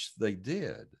wish they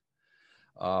did.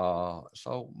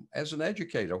 So as an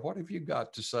educator, what have you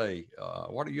got to say?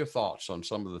 What are your thoughts on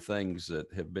some of the things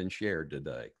that have been shared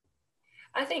today?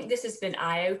 I think this has been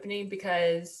eye-opening,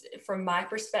 because from my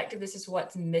perspective, this is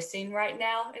what's missing right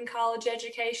now in college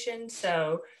education.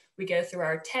 So we go through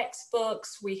our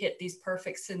textbooks, we hit these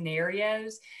perfect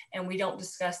scenarios, and we don't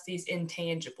discuss these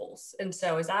intangibles. And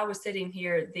so as I was sitting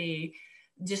here,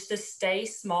 just to stay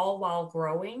small while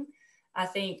growing, I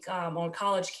think on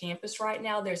college campus right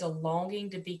now, there's a longing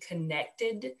to be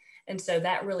connected. And so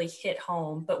that really hit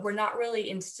home, but we're not really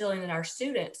instilling in our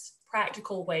students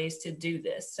practical ways to do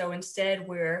this. So instead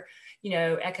we're,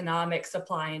 economics,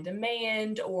 supply and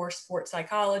demand, or sports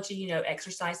psychology,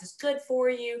 exercise is good for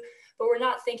you, but we're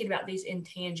not thinking about these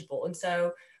intangible. And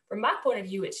so from my point of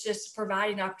view, it's just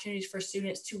providing opportunities for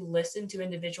students to listen to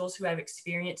individuals who have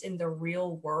experience in the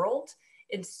real world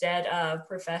instead of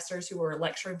professors who are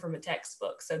lecturing from a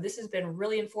textbook. So this has been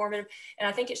really informative. And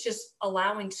I think it's just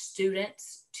allowing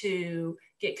students to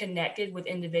get connected with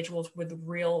individuals with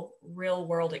real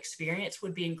world experience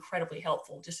would be incredibly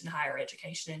helpful just in higher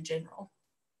education in general.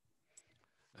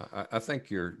 I think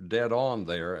you're dead on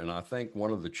there. And I think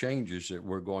one of the changes that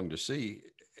we're going to see,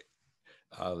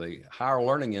 the higher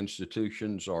learning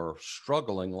institutions are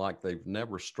struggling like they've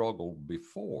never struggled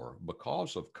before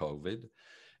because of COVID.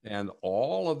 And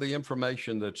all of the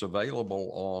information that's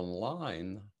available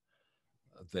online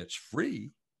that's free.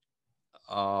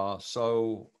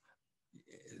 So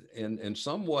in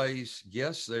some ways,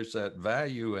 yes, there's that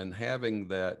value in having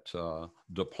that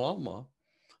diploma.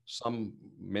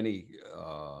 Many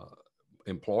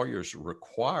employers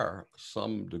require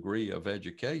some degree of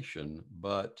education,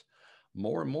 but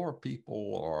more and more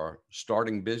people are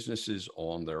starting businesses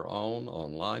on their own,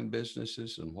 online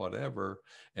businesses and whatever,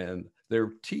 and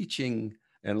they're teaching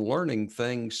and learning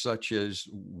things such as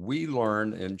we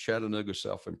learn in Chattanooga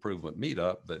Self-Improvement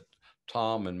Meetup that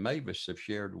Tom and Mavis have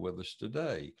shared with us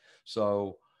today.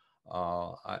 So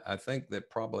I think that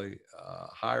probably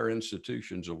higher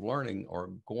institutions of learning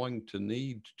are going to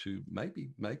need to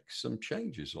maybe make some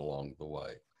changes along the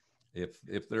way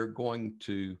if they're going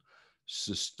to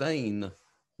sustain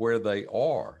where they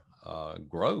are.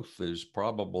 Growth is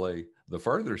probably the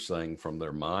furthest thing from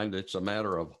their mind. It's a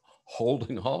matter of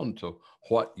holding on to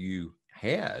what you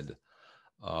had.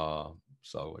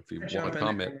 So if you want to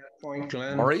comment, point,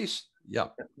 Glenn, Maurice, yeah.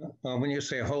 When you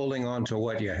say holding on to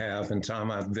what you have, and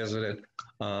Tom, I've visited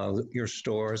your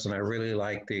stores, and I really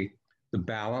like the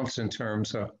balance in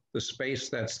terms of the space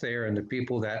that's there and the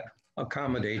people that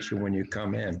accommodate you when you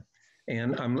come in.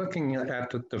 And I'm looking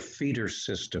at the feeder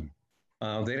system.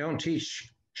 They don't teach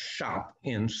shop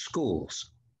in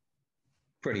schools,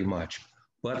 pretty much,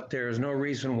 but there's no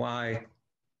reason why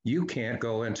you can't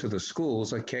go into the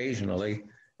schools occasionally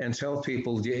and tell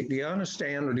people, do you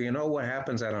understand or do you know what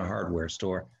happens at a hardware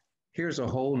store? Here's a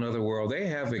whole nother world. They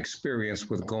have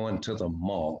experience with going to the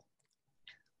mall,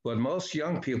 but most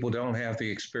young people don't have the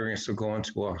experience of going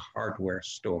to a hardware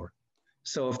store.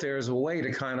 So if there's a way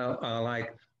to kind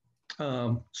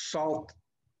of salt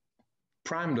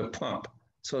prime the pump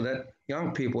so that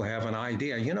young people have an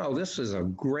idea, this is a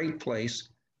great place.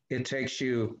 It takes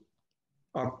you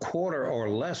a quarter or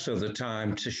less of the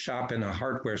time to shop in a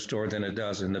hardware store than it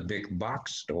does in the big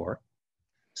box store.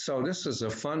 So this is a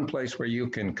fun place where you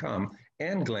can come.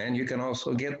 And Glenn, you can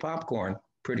also get popcorn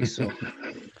pretty soon.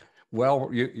 Well,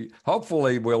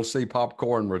 hopefully we'll see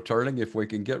popcorn returning if we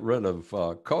can get rid of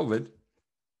COVID.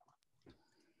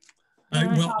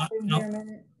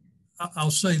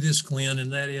 I'll say this, Glenn,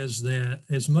 and that is that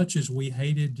as much as we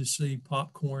hated to see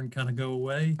popcorn kind of go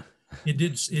away, it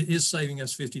is saving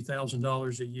us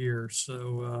 $50,000 a year.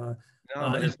 So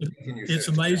it's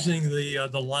amazing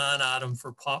the line item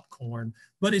for popcorn,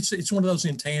 but it's one of those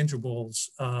intangibles,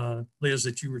 Liz,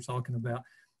 that you were talking about.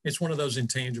 It's one of those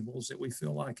intangibles that we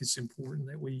feel like it's important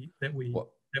that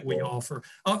we offer.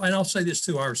 And I'll say this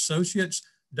too: our associates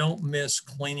don't miss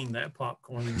cleaning that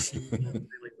popcorn machine on a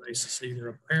daily basis either.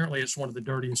 Apparently, it's one of the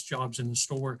dirtiest jobs in the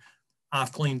store.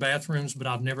 I've cleaned bathrooms, but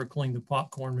I've never cleaned the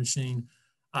popcorn machine.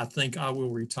 I think I will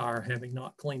retire having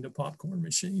not cleaned a popcorn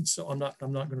machine. So I'm not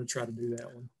going to try to do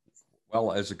that one.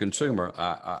 Well, as a consumer,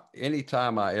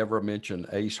 anytime I ever mention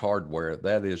Ace Hardware,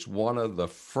 that is one of the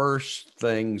first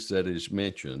things that is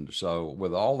mentioned. So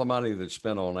with all the money that's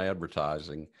spent on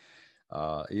advertising,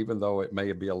 even though it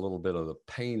may be a little bit of the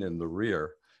pain in the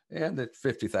rear, and at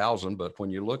 50,000, but when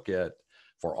you look at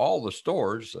for all the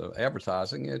stores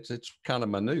advertising, it's kind of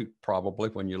minute probably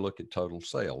when you look at total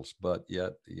sales. But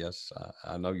yet, yes,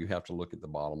 I know you have to look at the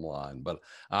bottom line, but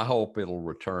I hope it'll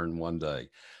return one day.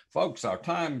 Folks, our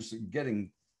time's getting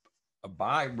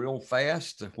by real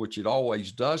fast, which it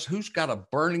always does. Who's got a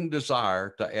burning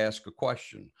desire to ask a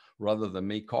question rather than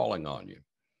me calling on you?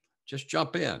 Just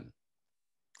jump in.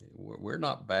 We're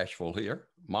not bashful here.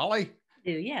 Molly?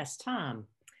 Yes, Tom.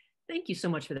 Thank you so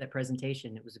much for that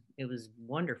presentation. It was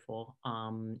wonderful.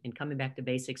 And coming back to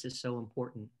basics is so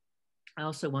important. I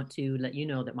also want to let you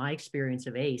know that my experience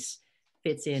of ACE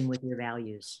fits in with your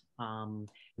values.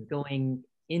 Going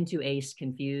into ACE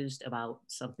confused about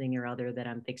something or other that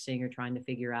I'm fixing or trying to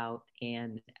figure out.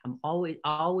 And I'm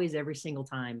always, every single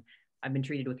time, I've been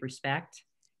treated with respect,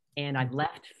 and I've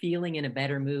left feeling in a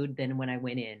better mood than when I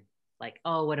went in. Like,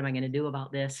 oh, what am I going to do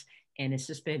about this? And it's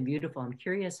just been beautiful. I'm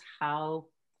curious how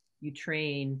you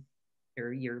train,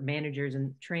 or your managers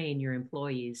and train your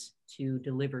employees to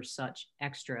deliver such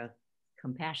extra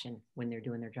compassion when they're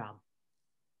doing their job.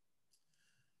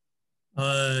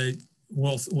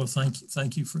 Well,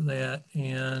 thank you for that.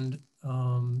 And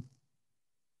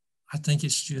I think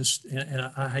it's just, and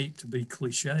I hate to be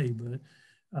cliche,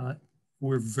 but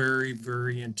we're very,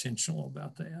 very intentional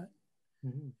about that.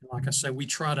 Mm-hmm. Like I say, we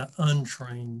try to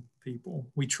untrain people.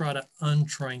 We try to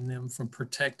untrain them from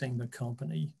protecting the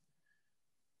company.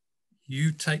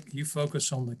 You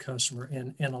focus on the customer,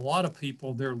 and a lot of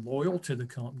people, they're loyal to the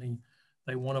company.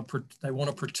 They want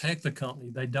to protect the company.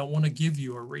 They don't want to give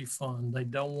you a refund. They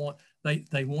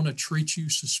want to treat you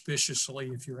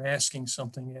suspiciously if you're asking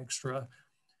something extra.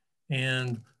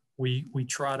 And we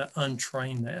try to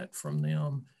untrain that from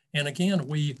them. And again,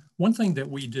 one thing that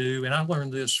we do, and I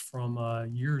learned this from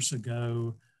years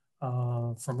ago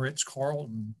from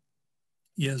Ritz-Carlton,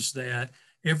 is that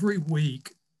every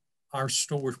week our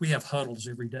stores, we have huddles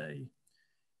every day.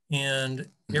 And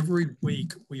every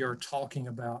week we are talking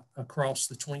about, across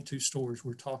the 22 stores,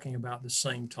 we're talking about the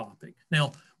same topic.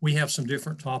 Now, we have some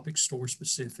different topics, store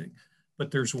specific,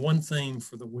 but there's one theme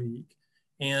for the week.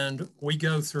 And we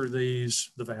go through the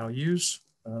values.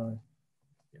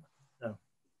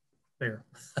 There.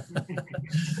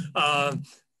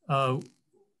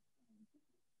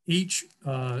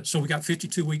 So we got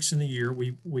 52 weeks in the year.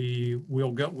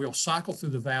 We'll cycle through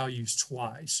the values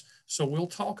twice. So we'll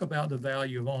talk about the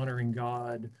value of honoring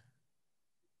God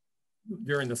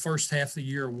during the first half of the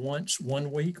year once,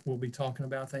 1 week. We'll be talking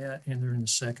about that, and during the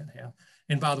second half.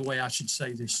 And by the way, I should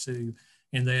say this too,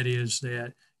 and that is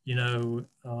that,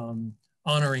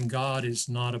 honoring God is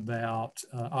not about,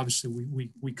 obviously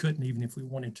we couldn't, even if we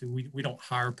wanted to, we don't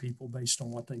hire people based on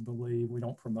what they believe. We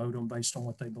don't promote them based on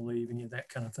what they believe, any of that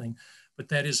kind of thing. But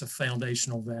that is a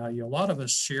foundational value. A lot of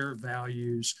us share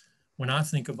values. When I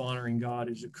think of honoring God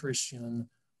as a Christian,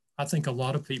 I think a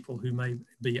lot of people who may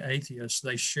be atheists,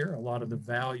 they share a lot of the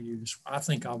values. I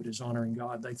think of it as honoring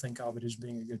God. They think of it as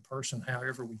being a good person,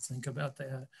 however we think about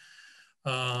that.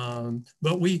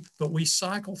 But we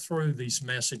cycle through these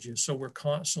messages, so we're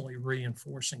constantly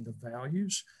reinforcing the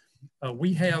values.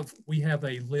 We have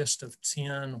a list of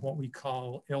 10 what we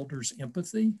call elders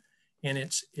empathy, and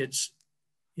it's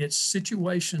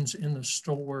situations in the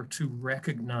store to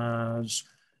recognize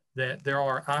that there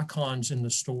are icons in the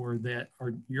store that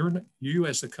are you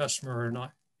as the customer are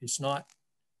not.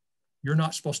 You're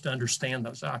not supposed to understand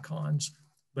those icons,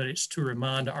 but it's to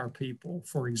remind our people.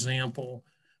 For example,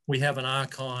 we have an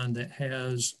icon that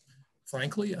has,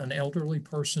 frankly, an elderly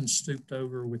person stooped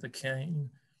over with a cane.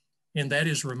 And that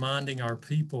is reminding our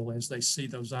people as they see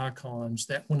those icons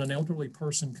that when an elderly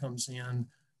person comes in,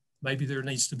 maybe there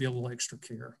needs to be a little extra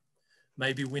care.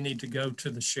 Maybe we need to go to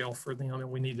the shelf for them and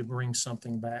we need to bring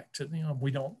something back to them.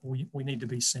 We need to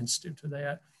be sensitive to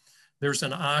that. There's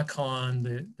an icon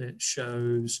that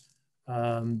shows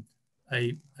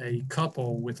a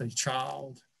couple with a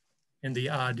child. And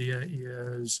the idea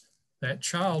is that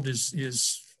child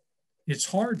it's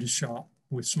hard to shop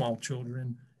with small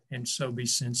children, and so be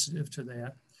sensitive to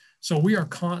that. So we are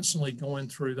constantly going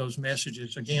through those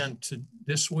messages. Again, to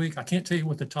this week, I can't tell you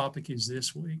what the topic is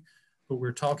this week, but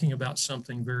we're talking about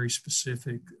something very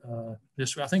specific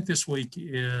this week. I think this week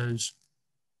is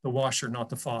the washer, not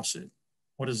the faucet.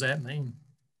 What does that mean?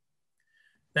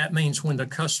 That means when the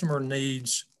customer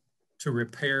needs to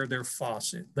repair their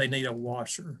faucet, they need a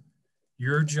washer.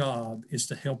 Your job is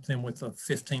to help them with a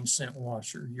 15-cent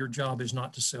washer. Your job is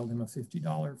not to sell them a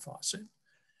 $50 faucet.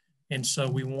 And so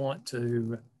we want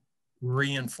to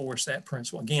reinforce that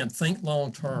principle. Again, think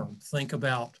long-term. Think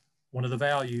about one of the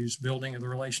values, building of the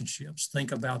relationships.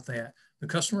 Think about that. The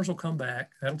customers will come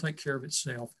back. That'll take care of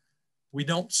itself. We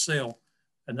don't sell.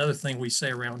 Another thing we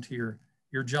say around here,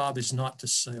 your job is not to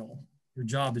sell. Your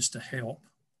job is to help.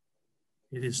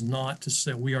 It is not to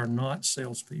sell. We are not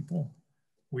salespeople.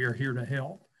 We are here to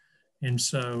help. And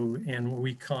so, and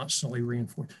we constantly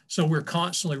reinforce. So we're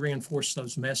constantly reinforce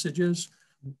those messages.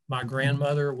 My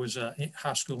grandmother was a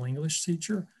high school English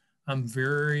teacher.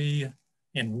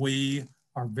 We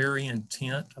are very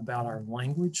intent about our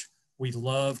language. We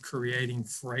love creating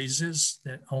phrases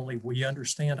that only we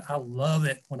understand. I love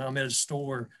it when I'm at a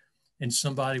store and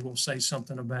somebody will say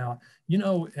something about,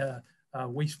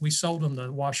 we sold them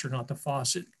the washer, not the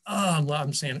faucet. Oh,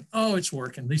 I'm saying, oh, it's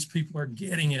working. These people are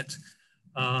getting it.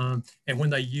 And when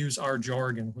they use our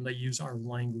jargon, when they use our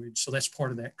language. So that's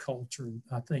part of that culture.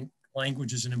 I think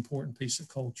language is an important piece of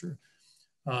culture.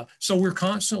 So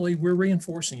we're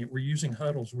reinforcing it. We're using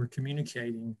huddles, we're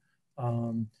communicating.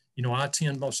 You know, I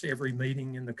attend most every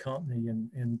meeting in the company,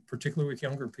 and particularly with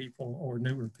younger people or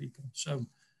newer people. So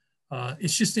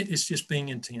it's just being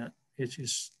intent. It's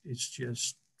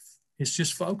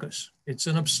just focus. It's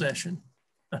an obsession.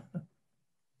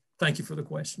 Thank you for the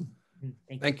question.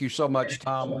 Thank you so much,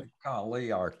 Tom.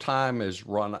 Golly, our time has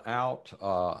run out.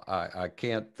 I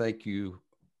can't thank you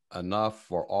enough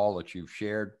for all that you've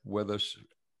shared with us.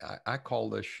 I call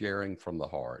this sharing from the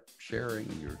heart, sharing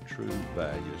your true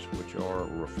values, which are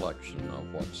a reflection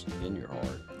of what's in your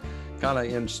heart, kind of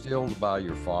instilled by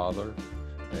your father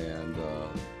and a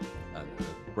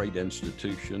great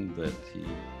institution that he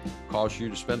caused you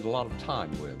to spend a lot of time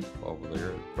with over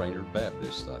there at Brainerd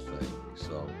Baptist, I think.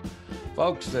 So,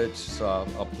 folks, it's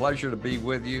a pleasure to be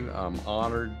with you. I'm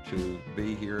honored to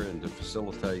be here and to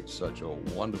facilitate such a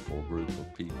wonderful group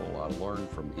of people. I learned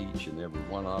from each and every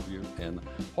one of you, and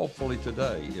hopefully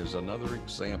today is another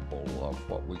example of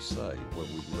what we say when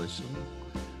we listen,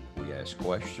 we ask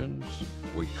questions,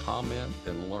 we comment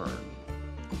and learn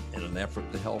in an effort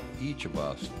to help each of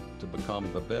us to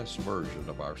become the best version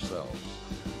of ourselves,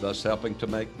 thus helping to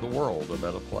make the world a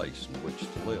better place in which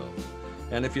to live.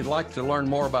 And if you'd like to learn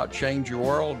more about Change Your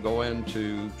World, go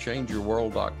into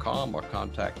changeyourworld.com or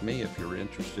contact me if you're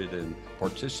interested in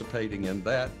participating in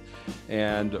that.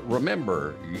 And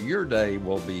remember, your day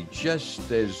will be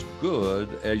just as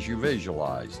good as you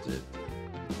visualized it.